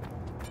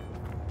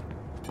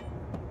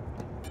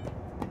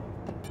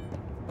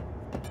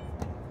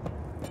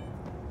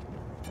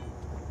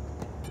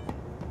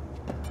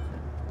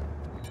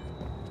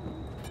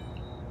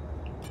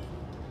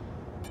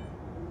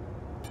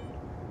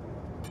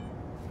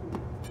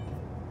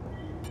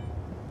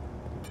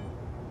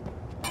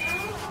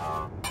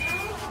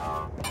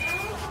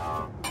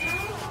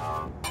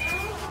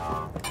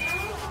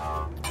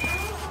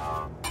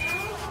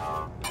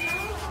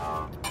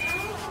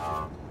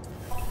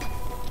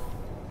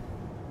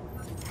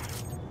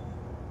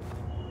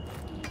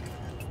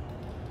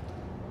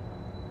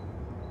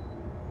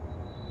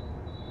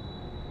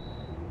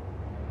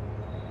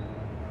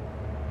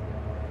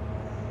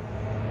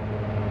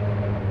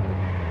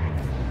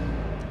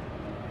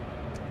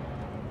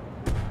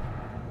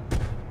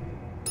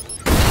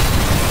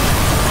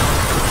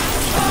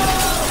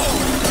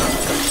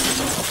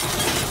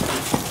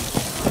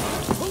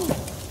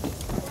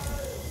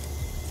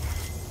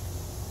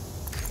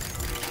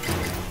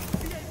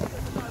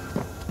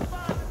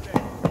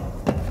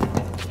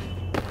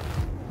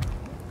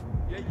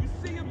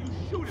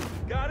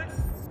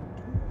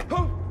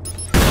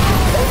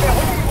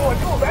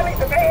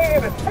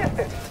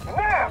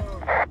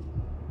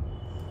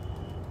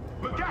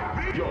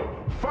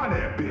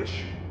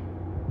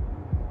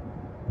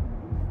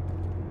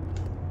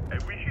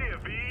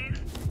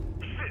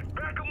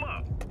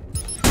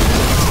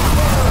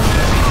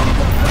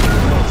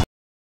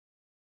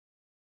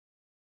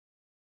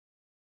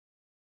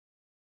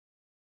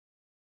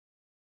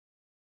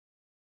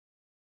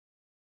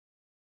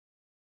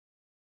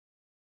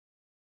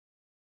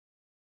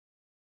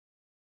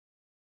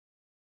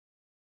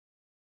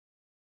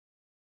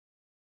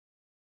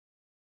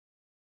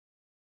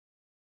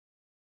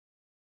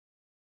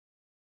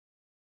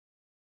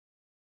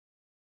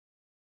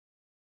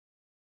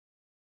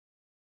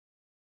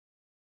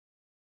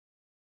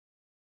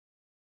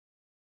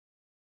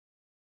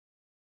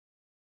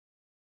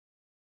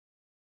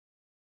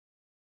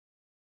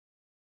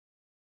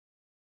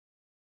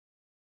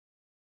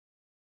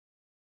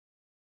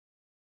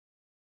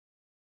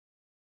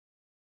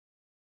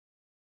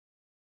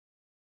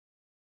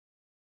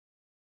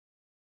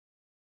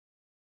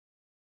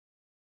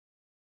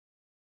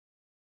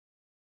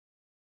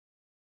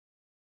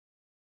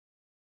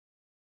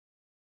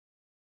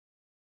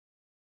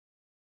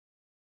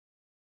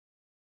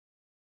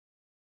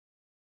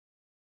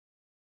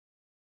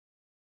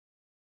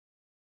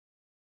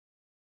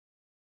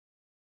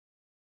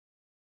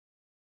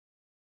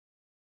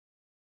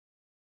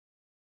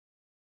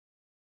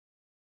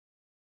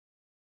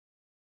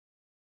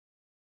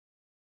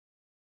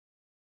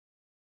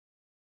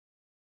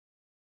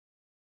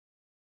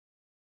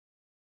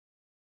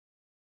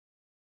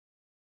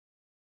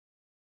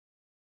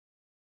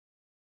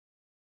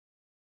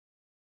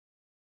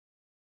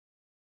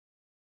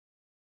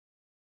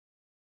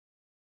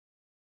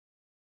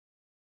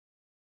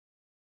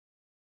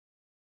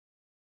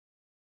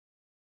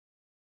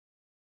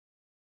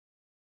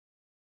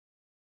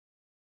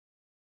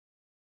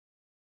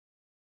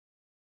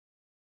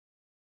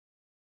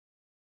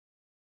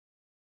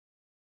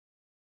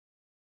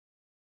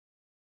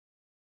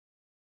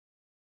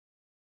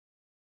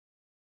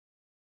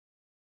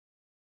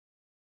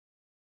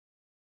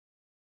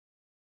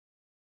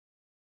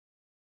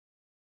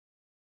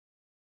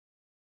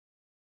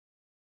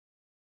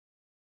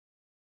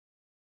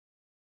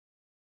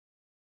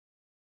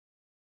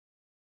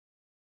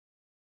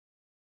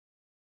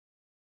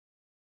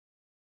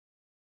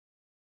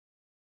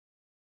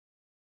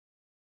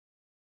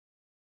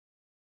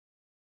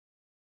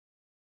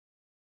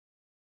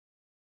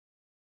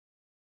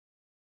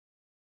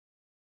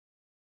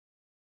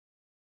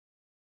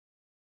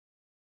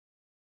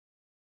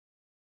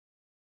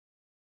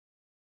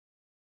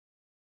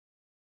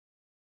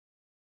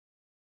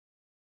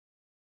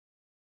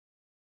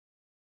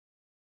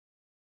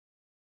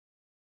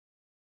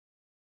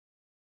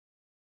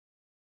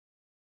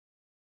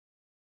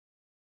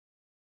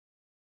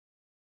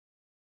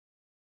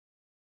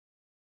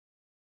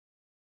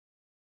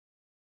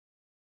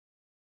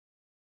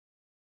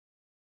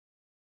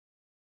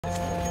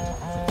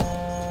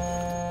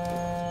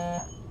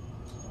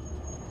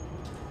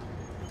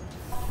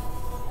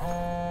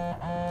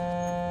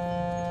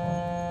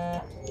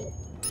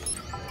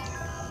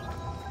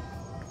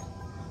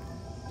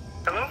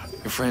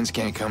 Your friends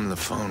can't come to the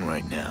phone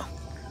right now.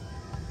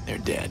 They're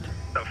dead.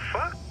 The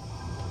fuck?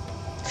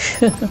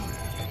 Hey,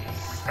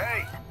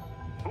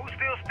 who's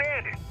still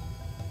standing?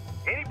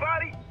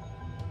 Anybody?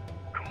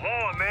 Come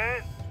on,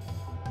 man.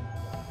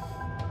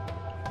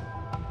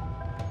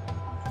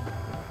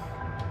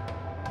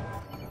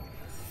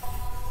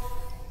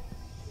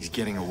 He's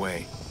getting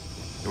away.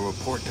 He'll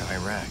report to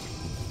Iraq.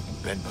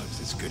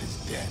 Bedbug's as good as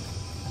dead.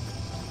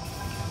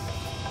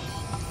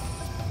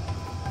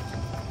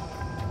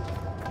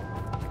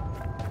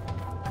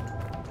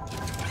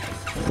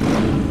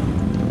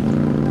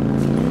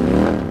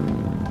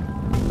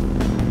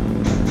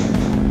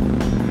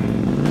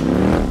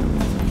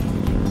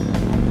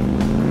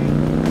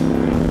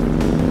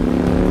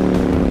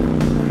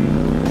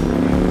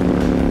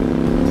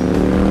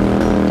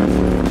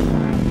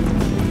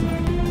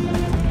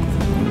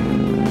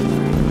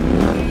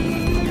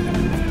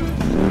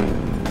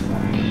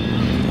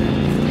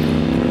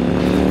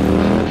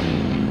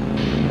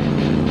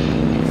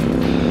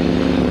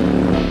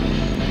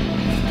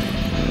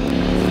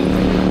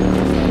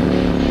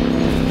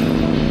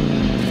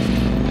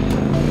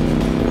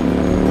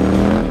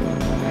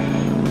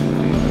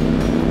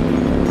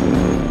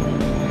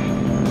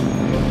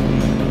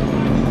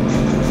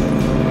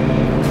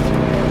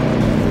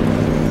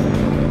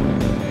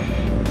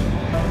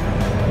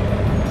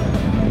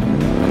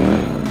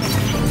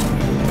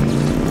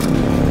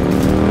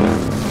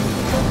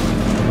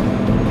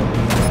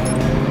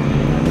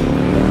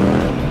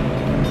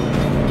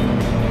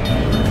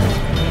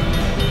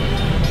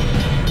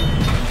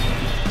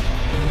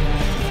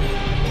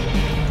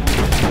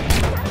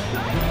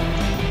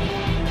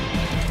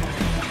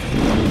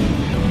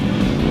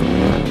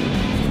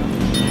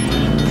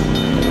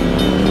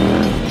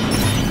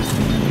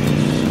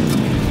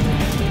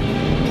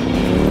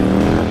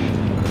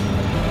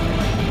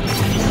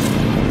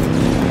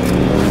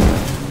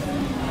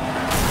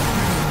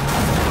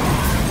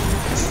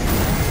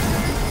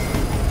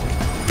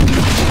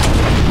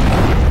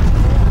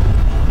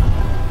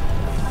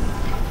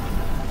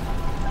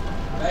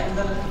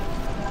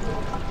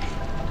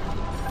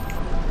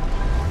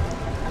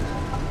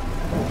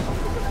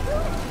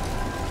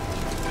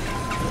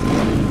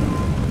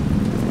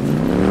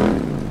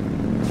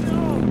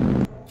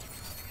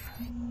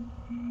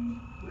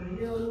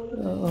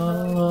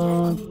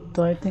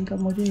 तो I think अब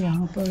मुझे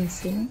यहाँ पर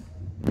से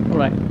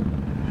right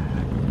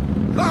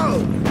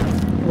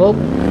वो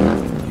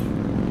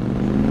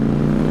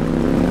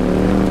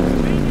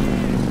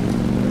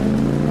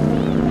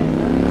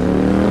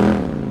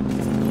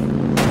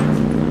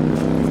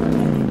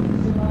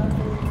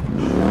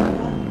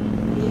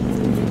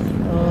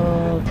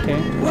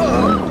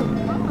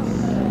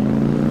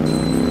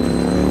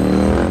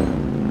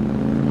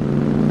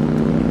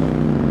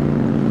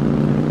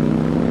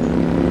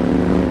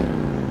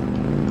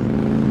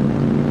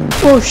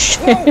oh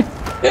shit.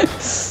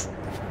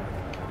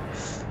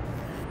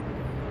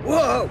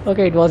 Whoa!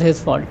 Okay, it was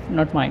his fault,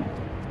 not mine.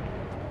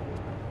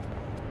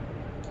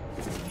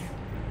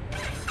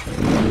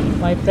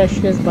 My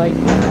precious bike.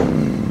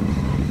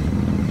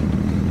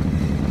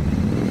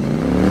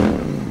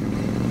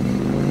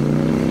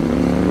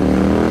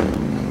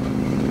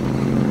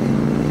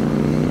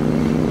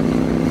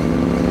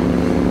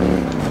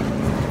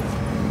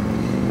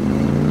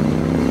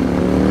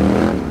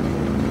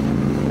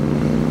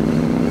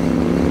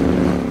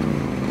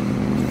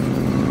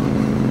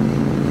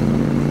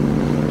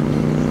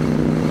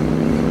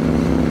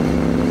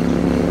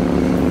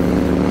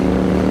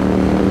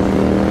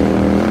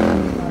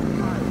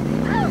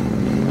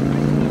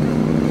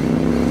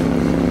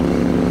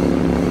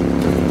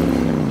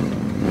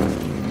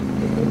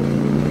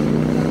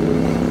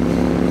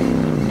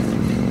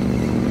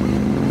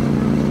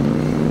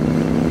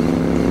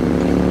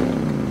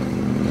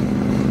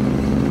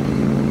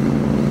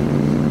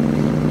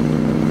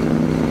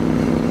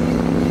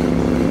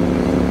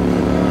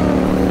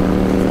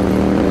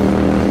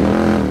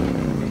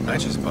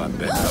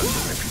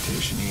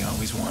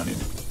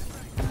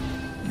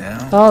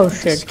 Oh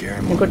shit,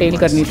 इनको tell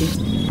करनी थी.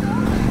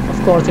 Of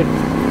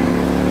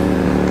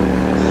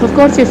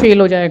course ये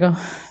फेल हो जाएगा.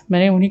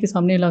 मैंने उन्हीं के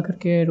सामने ला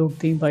करके रोक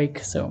दी बाइक.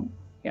 So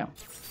yeah.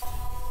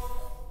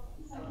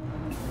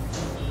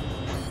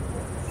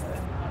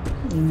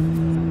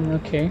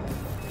 Okay.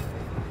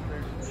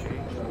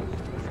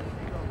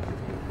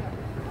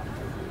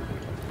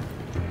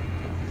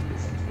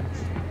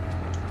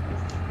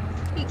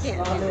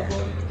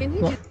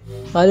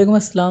 वालेकुम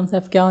अस्सलाम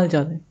साहब, क्या हाल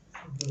चाल है?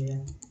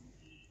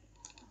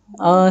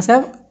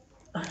 साहब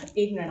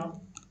एक मिनट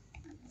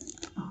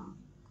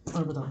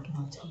और बताओ क्या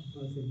हाल चाल?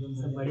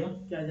 सब बढ़िया.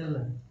 क्या चल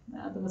रहा है?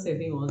 मैं तो बस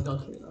ऐसे ही बहुत टॉक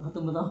कर रहा था.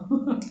 तुम बताओ.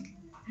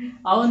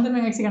 आओ अंदर,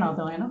 में एक सेकंड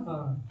आता हूँ, है ना?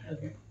 हाँ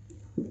okay.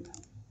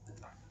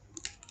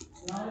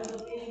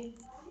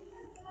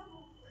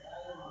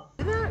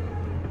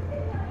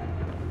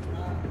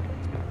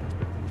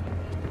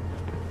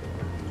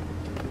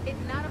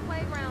 It's not a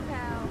playground,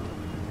 pal.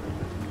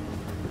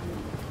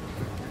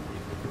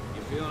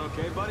 You feeling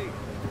okay, buddy?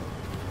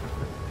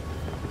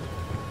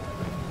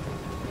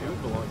 You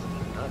belong in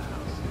the nut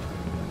house.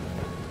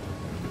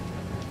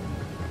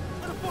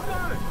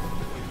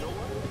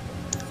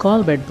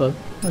 Call bedbug.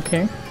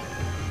 Okay.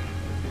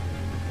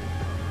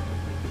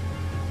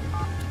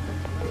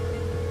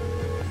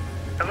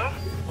 Hello?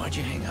 Why'd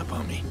you hang up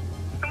on me?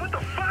 What the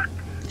fuck?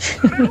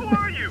 Man, who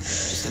are you?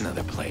 Just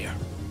another player.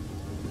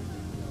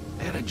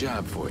 I had a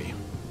job for you.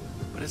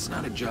 But it's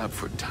not a job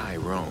for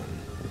Tyrone.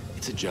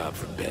 It's a job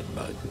for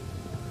Bedbug.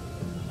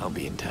 I'll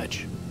be in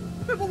touch.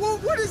 Man,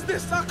 what is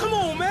this? Come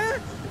on,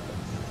 man!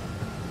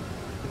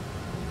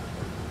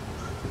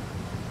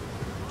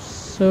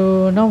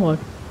 So now what?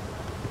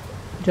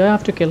 Do I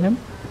have to kill him?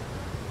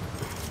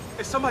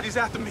 Hey, somebody's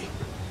after me.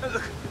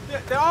 Look,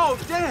 they're all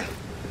dead.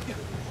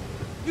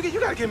 You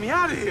gotta get me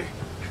out of here.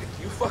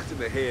 You fucked in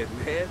the head,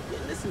 man. Yeah,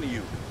 listen to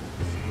you.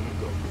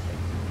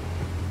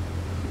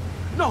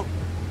 No.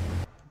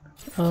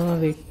 Oh,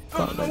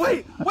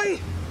 Wait!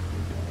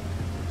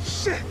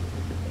 Shit!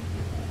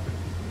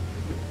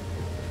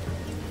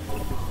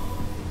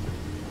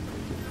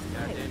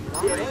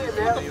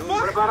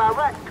 What about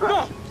Iraq?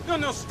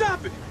 No,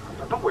 stop it!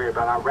 Don't worry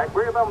about Iraq,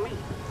 worry about me.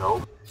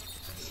 No.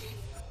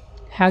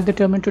 Hack the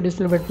terminal to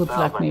display with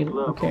blackmail.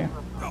 Okay.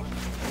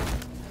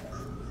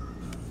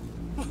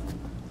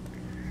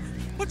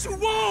 What you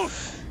want?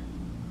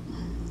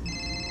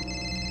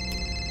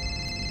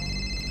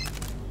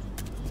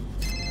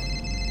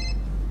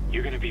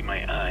 You're gonna be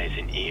my eyes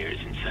and ears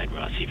inside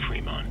Rossi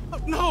Fremont.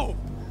 No,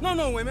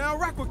 man.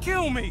 Iraq will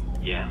kill me.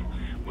 Yeah?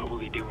 What will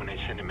he do when I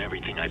send him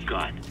everything I've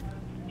got?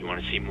 You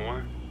wanna see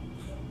more?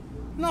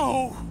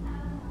 No.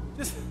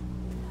 Just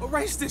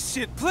erase this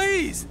shit,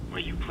 please. Well,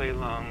 you play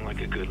along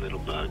like a good little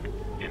bug,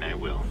 and I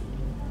will.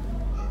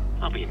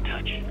 I'll be in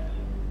touch.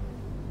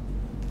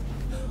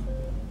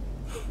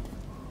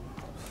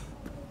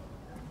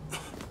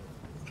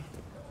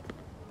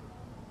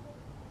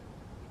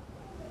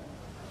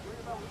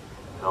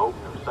 No,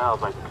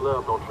 sounds like the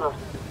club don't trust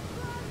you.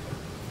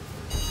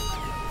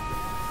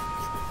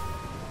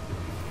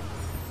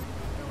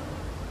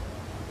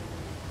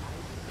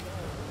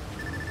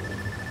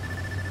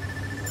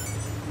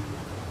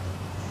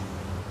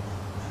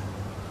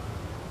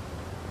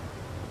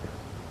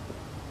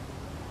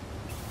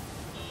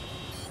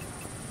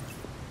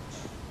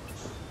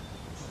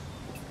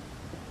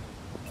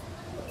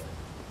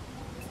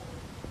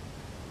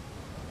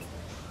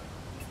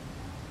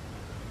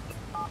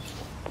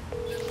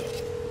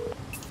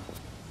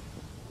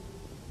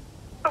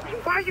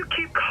 Why you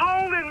keep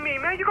calling me,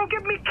 man? You gonna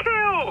get me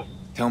killed.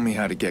 Tell me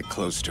how to get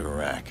close to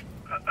Iraq.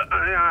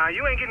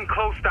 You ain't getting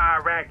close to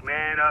Iraq,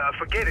 man.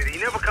 Forget it. He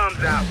never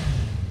comes out.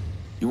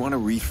 You want to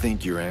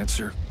rethink your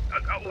answer?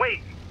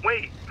 Wait.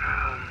 The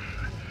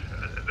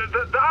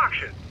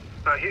auction.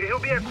 He'll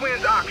be at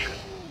Quinn's auction.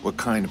 What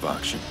kind of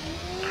auction?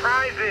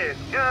 Private.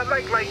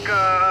 Like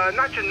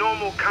not your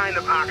normal kind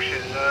of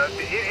auction.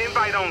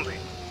 Invite only.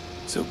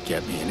 So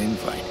get me an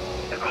invite.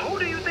 Who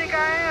do you think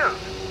I am?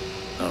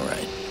 All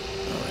right.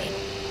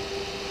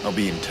 I'll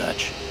be in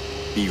touch.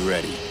 Be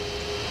ready.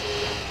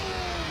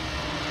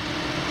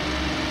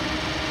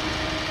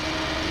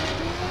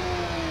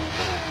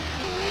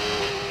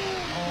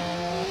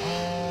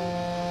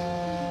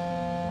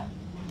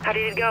 How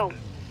did it go?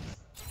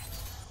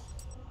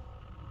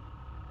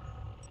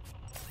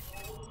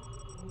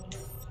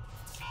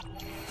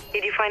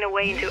 Did you find a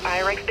way into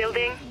Iraq's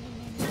building?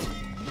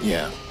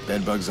 Yeah,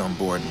 Bedbug's on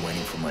board and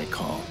waiting for my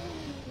call.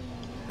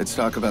 Let's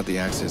talk about the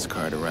access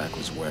card Iraq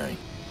was wearing.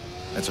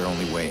 That's our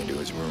only way into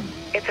his room.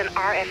 It's an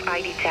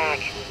RFID tag.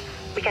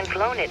 We can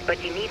clone it,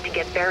 but you need to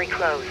get very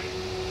close.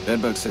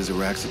 Bedbug says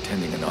Iraq's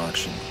attending an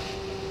auction.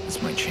 It's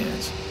my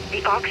chance.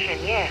 The auction,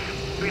 yes.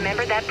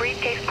 Remember that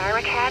briefcase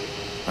Iraq had?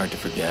 Hard to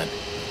forget.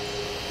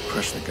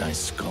 Crush the guy's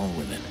skull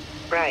with it.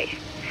 Right.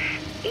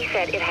 He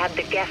said it had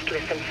the guest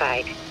list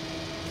inside.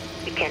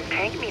 You can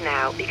thank me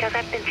now because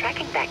I've been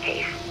tracking that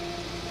case.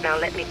 Now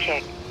let me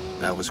check.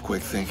 That was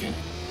quick thinking.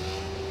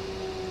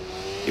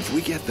 If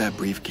we get that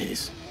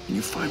briefcase, can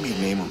you find me a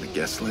name on the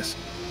guest list?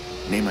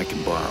 A name I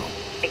can borrow.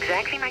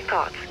 Exactly my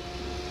thoughts.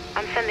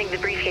 I'm sending the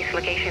briefcase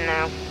location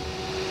now.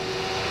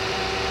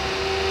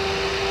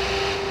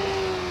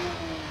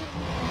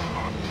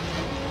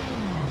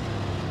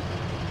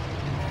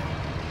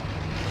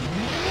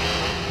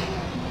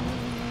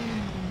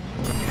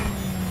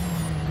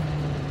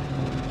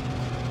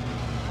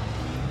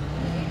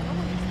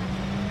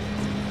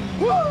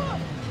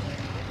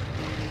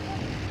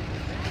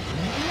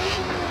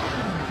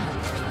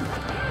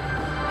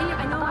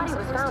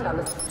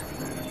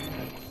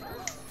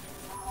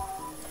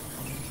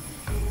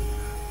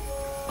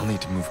 I'll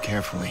need to move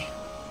carefully.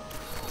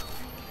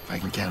 If I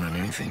can count on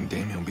anything,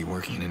 Damien will be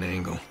working at an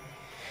angle.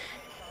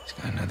 He's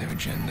got another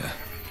agenda.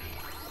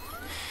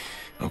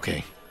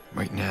 Okay,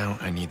 right now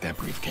I need that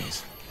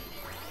briefcase.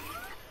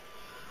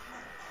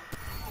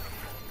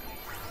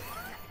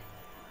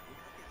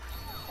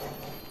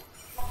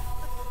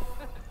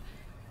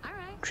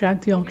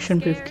 Track the auction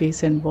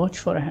briefcase and watch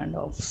for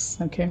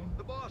handoffs. Okay.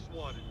 The boss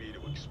wanted me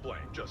to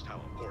explain just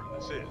how important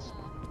this is.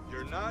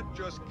 You're not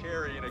just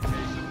carrying a case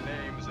of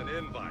names and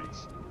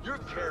invites. You're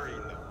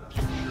carrying the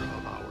future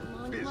of our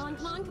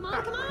business. Come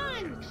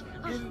on.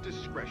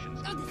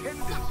 Indiscretions,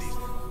 tendencies,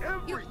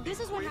 This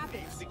is what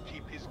happens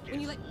when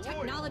you let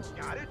technology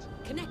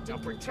connect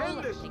and control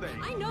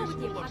everything. I know what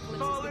the apocalypse is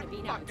going to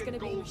be now. It's going to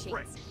be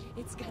machines.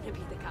 It's going to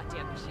be the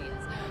goddamn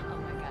machines. Oh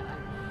my god.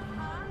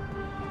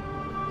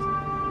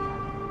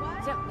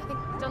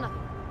 Still nothing.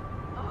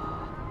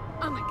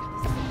 Oh my god,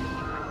 this is going to be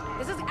incredible.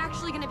 This is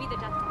actually going to be the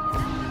death of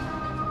me.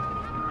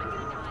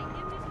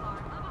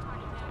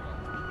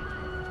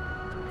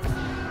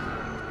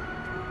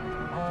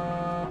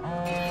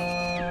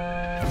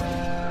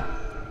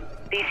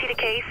 Do you see the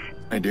case?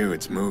 I do,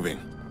 it's moving.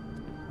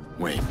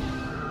 Wait,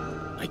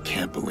 I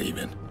can't believe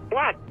it.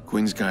 What?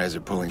 Quinn's guys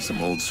are pulling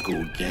some old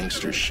school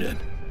gangster shit.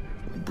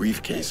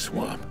 Briefcase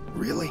swap.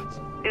 Really?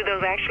 Do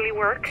those actually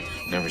work?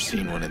 Never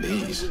seen one of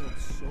these.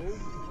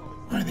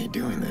 Why are they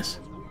doing this?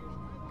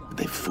 Did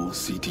they fool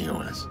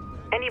ctOS?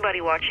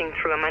 Anybody watching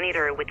through a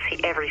monitor would see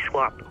every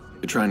swap.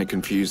 They're trying to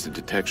confuse the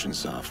detection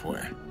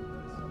software.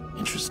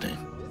 Interesting.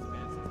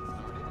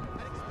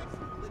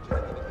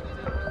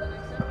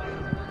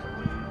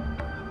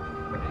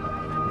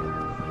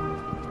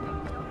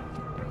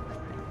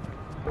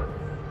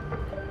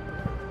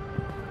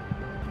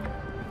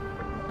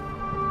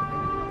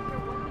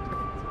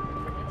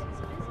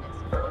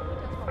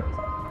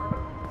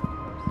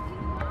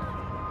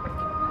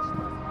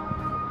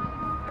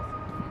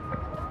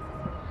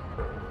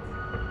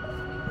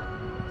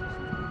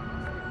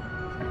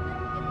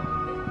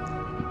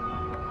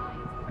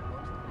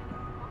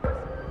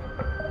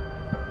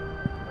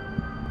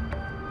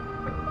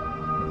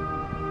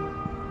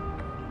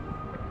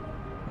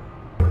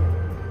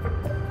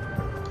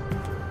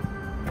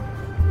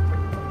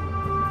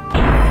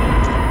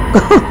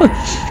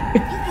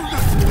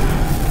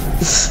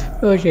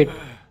 Oh shit.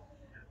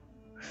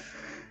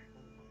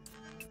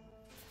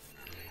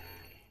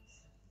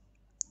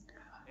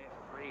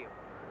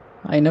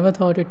 I never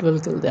thought it will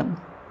kill them.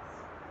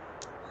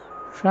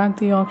 Track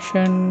the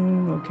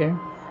auction, okay.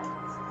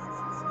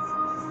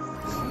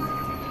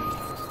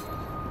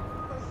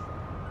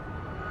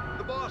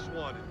 The boss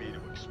wanted me to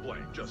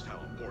explain just how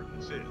important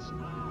this is.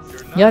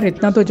 यार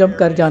इतना तो jump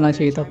कर जाना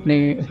चाहिए था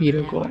अपने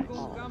hero को.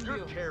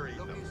 You're carrying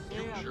the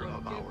future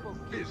of our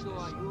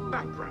business.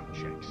 Background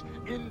checks,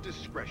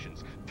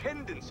 indiscretions,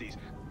 tendencies,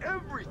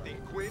 everything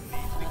Quinn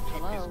needs to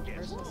keep his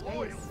guests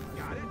loyal.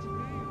 Got it?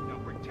 Now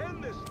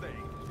pretend this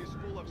thing is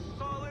full of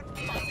solid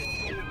fucking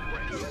gold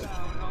bricks.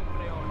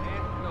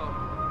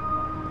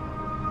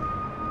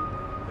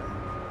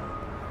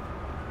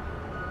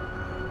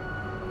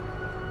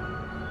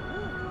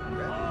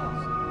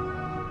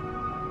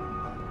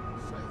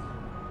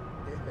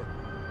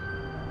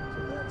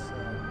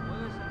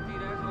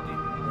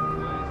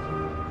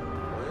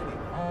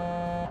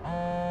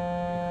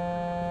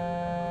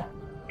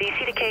 Do you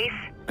see the case?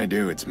 I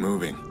do, it's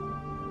moving.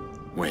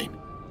 Wait,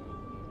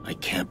 I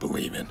can't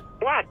believe it.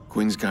 What?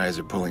 Quinn's guys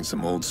are pulling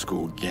some old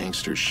school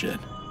gangster shit.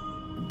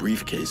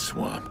 Briefcase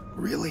swap.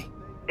 Really?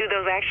 Do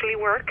those actually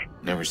work?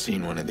 Never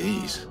seen one of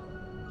these.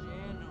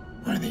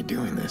 Why are they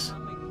doing this?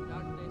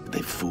 Did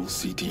they fool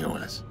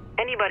ctOS?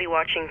 Anybody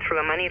watching through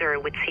a monitor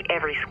would see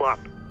every swap.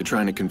 They're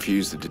trying to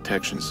confuse the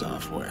detection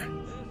software.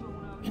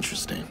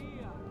 Interesting.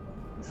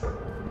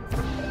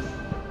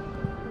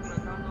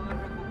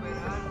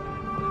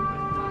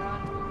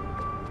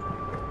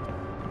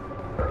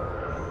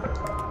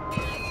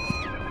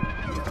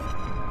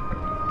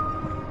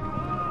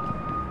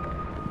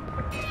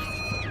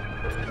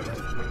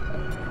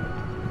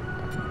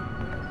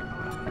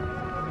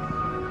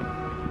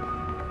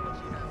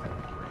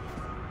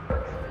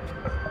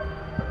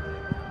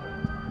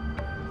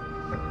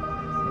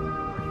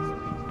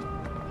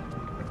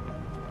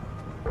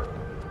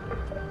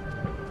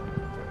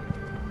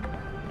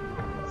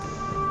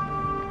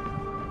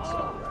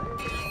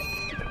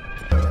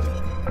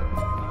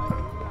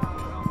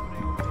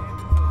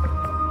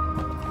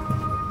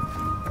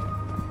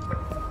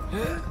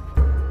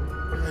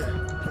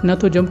 ना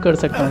तो jump कर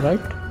सकता हूँ,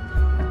 right?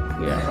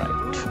 या right.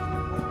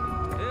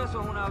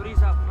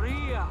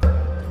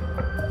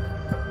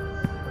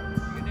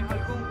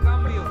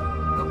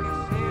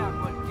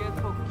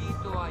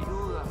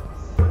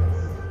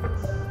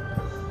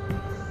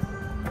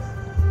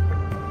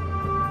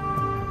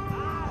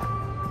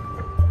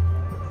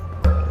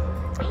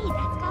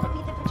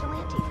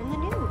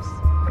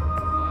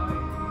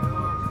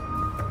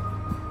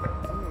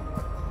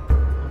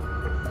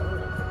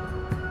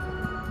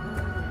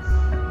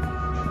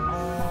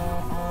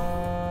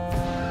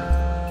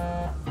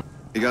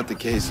 They got the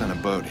case on a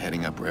boat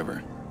heading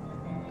upriver.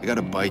 They got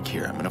a bike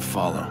here. I'm gonna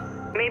follow.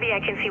 Maybe I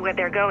can see where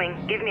they're going.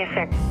 Give me a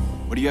sec.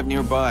 What do you have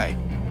nearby?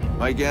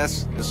 My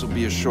guess, this will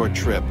be a short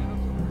trip.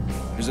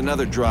 There's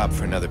another drop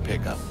for another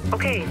pickup.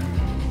 Okay.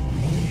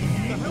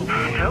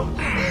 No.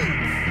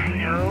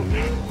 No.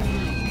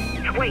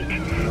 Wait.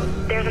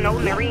 There's an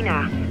old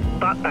marina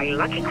bought by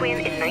Lucky Quinn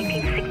in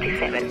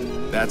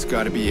 1967. That's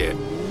gotta be it.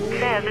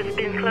 Says it's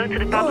been closed to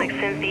the public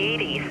since the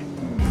 80s.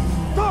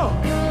 Go!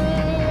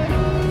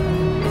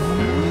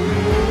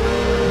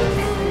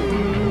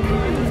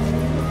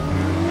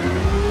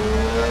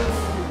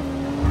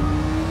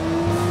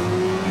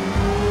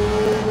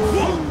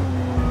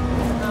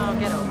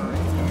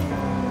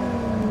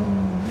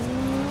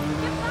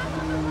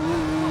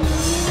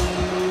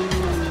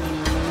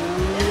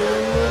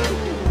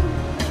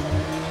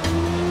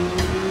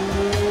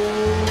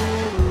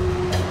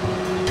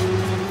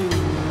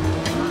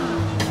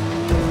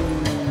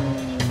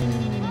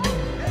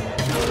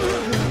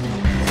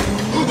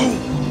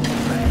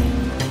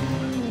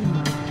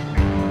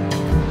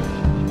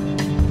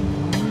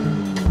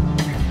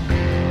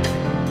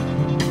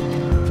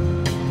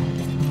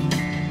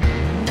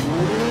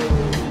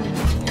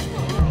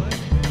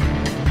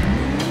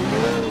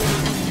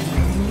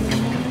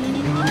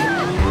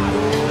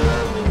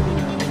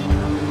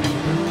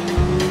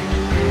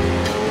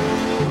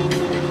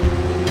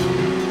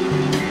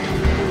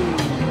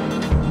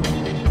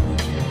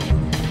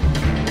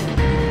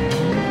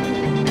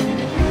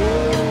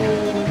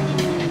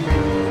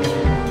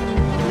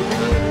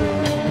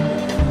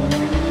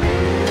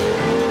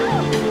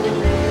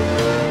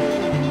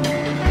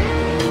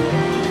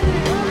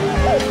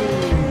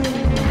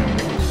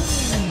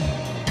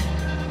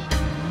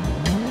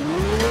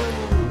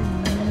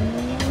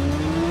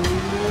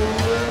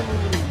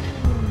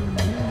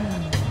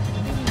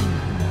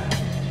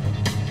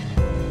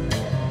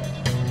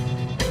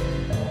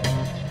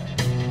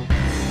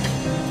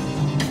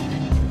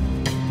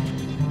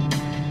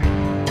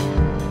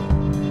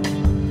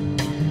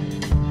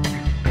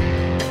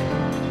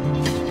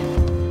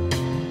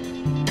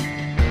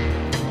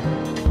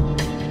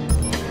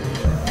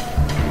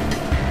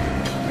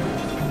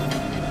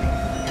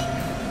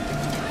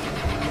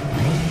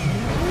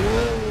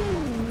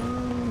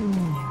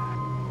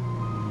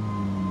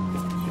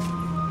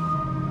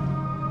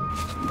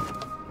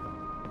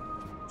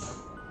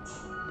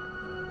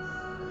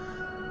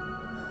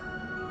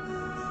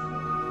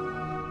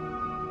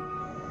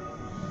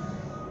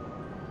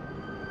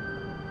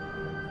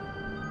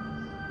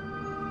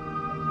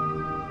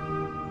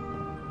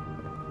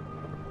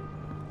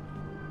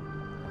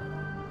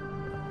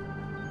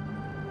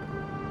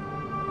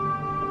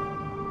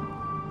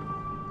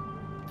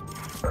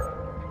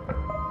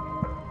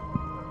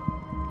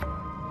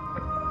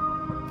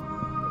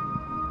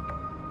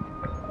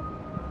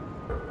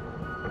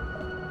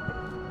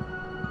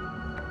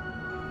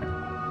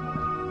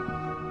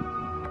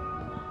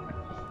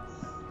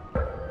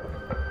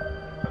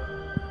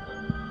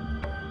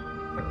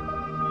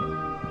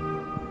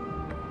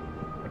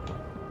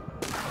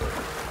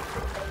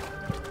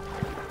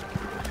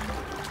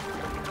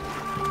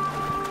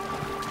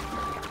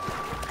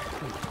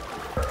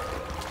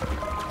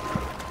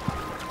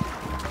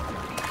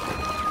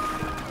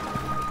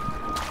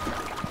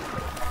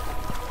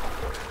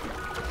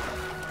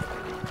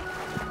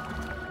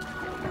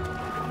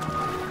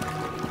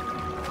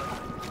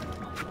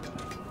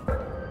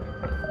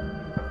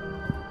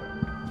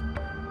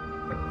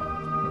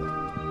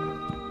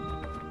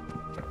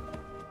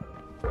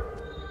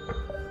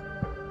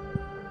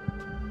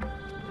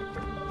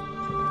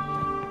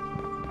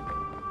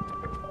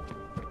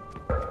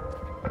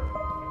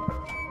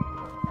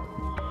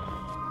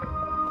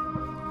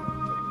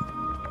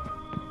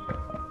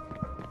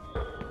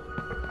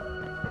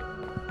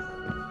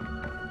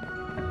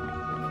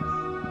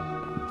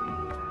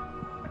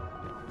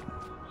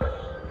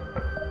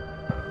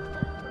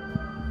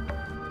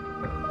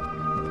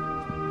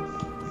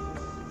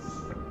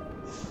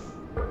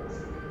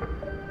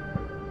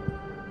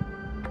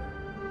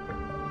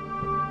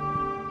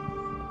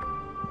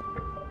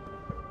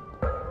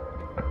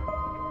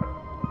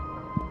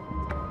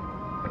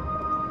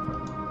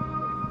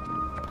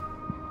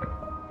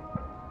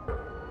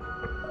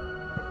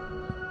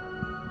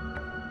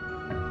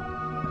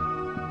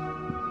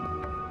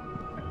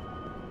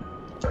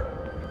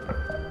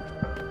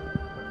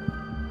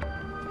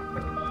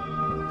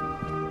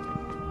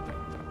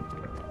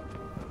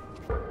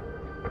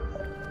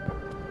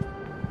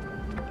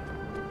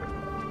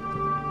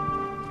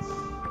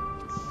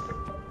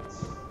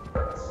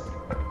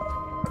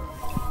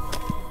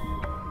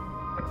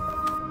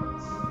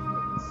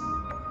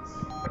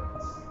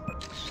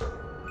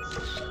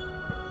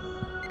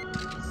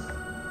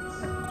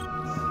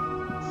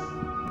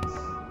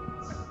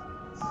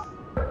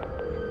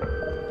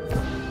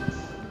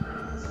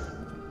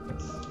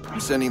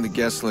 sending the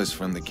guest list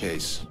from the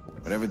case.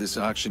 Whatever this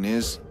auction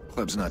is,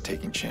 Club's not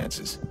taking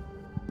chances.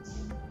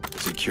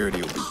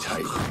 Security will be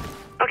tight.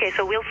 Okay,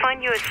 so we'll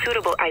find you a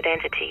suitable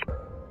identity.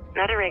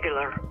 Not a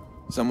regular.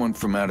 Someone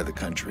from out of the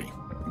country.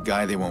 A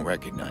guy they won't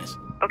recognize.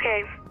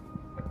 Okay.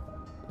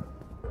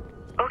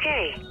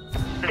 Okay,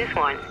 this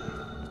one.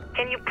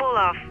 Can you pull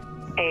off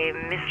a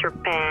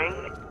Mr.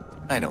 Pang?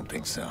 I don't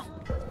think so.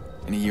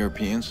 Any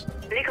Europeans?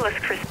 Nicholas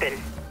Crispin.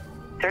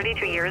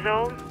 32 years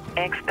old,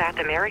 expat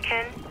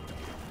American.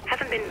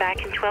 Hasn't been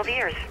back in 12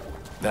 years.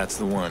 That's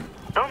the one.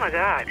 Oh my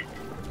god.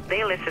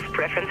 They list his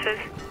preferences.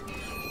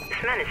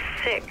 This man is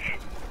sick.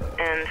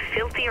 And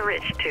filthy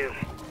rich, too.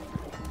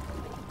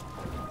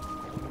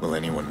 Will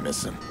anyone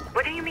miss him?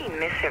 What do you mean,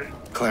 miss him?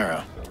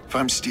 Clara, if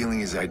I'm stealing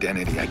his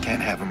identity, I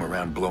can't have him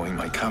around blowing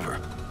my cover.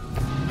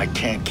 I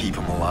can't keep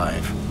him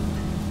alive.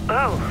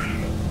 Oh.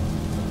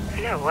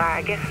 No,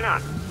 I guess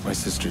not. My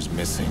sister's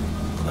missing,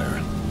 Clara.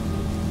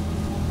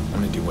 I'm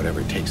gonna do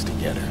whatever it takes to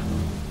get her.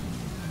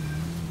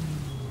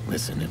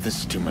 Listen, if this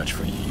is too much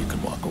for you, you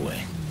can walk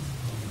away.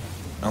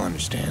 I'll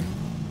understand.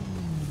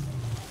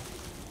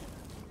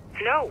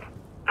 No,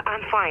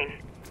 I'm fine.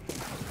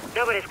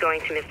 Nobody's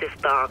going to miss this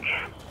dog.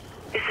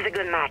 This is a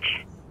good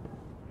match.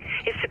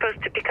 He's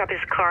supposed to pick up his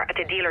car at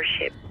a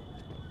dealership.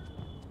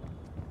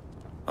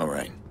 All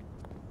right.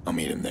 I'll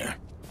meet him there.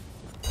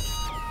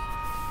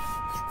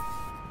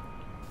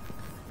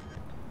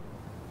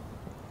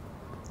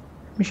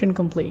 Mission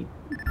complete.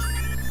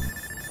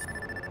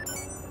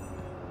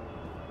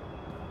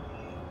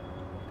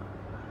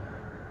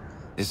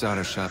 This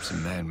auto shop's a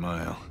mad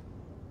mile.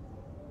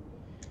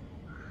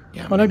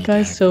 Yeah, Alright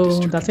guys, so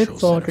that's it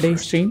for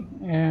today's stream,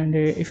 and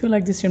if you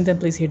like this stream then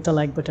please hit the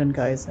like button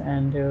guys,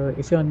 and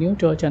if you are new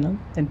to our channel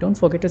then don't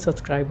forget to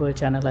subscribe our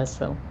channel as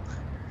well,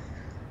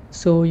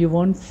 so you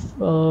won't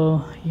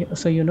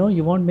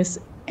you won't miss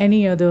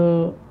any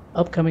other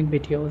upcoming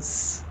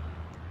videos.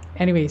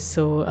 Anyways,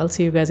 so I'll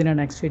see you guys in our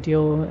next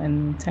video,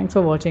 and thanks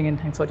for watching and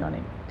thanks for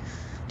joining.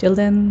 Till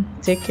then,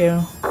 take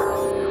care.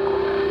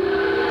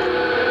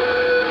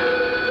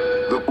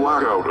 The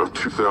blackout of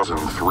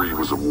 2003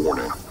 was a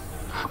warning.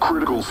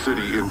 Critical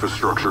city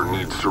infrastructure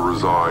needs to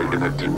reside in a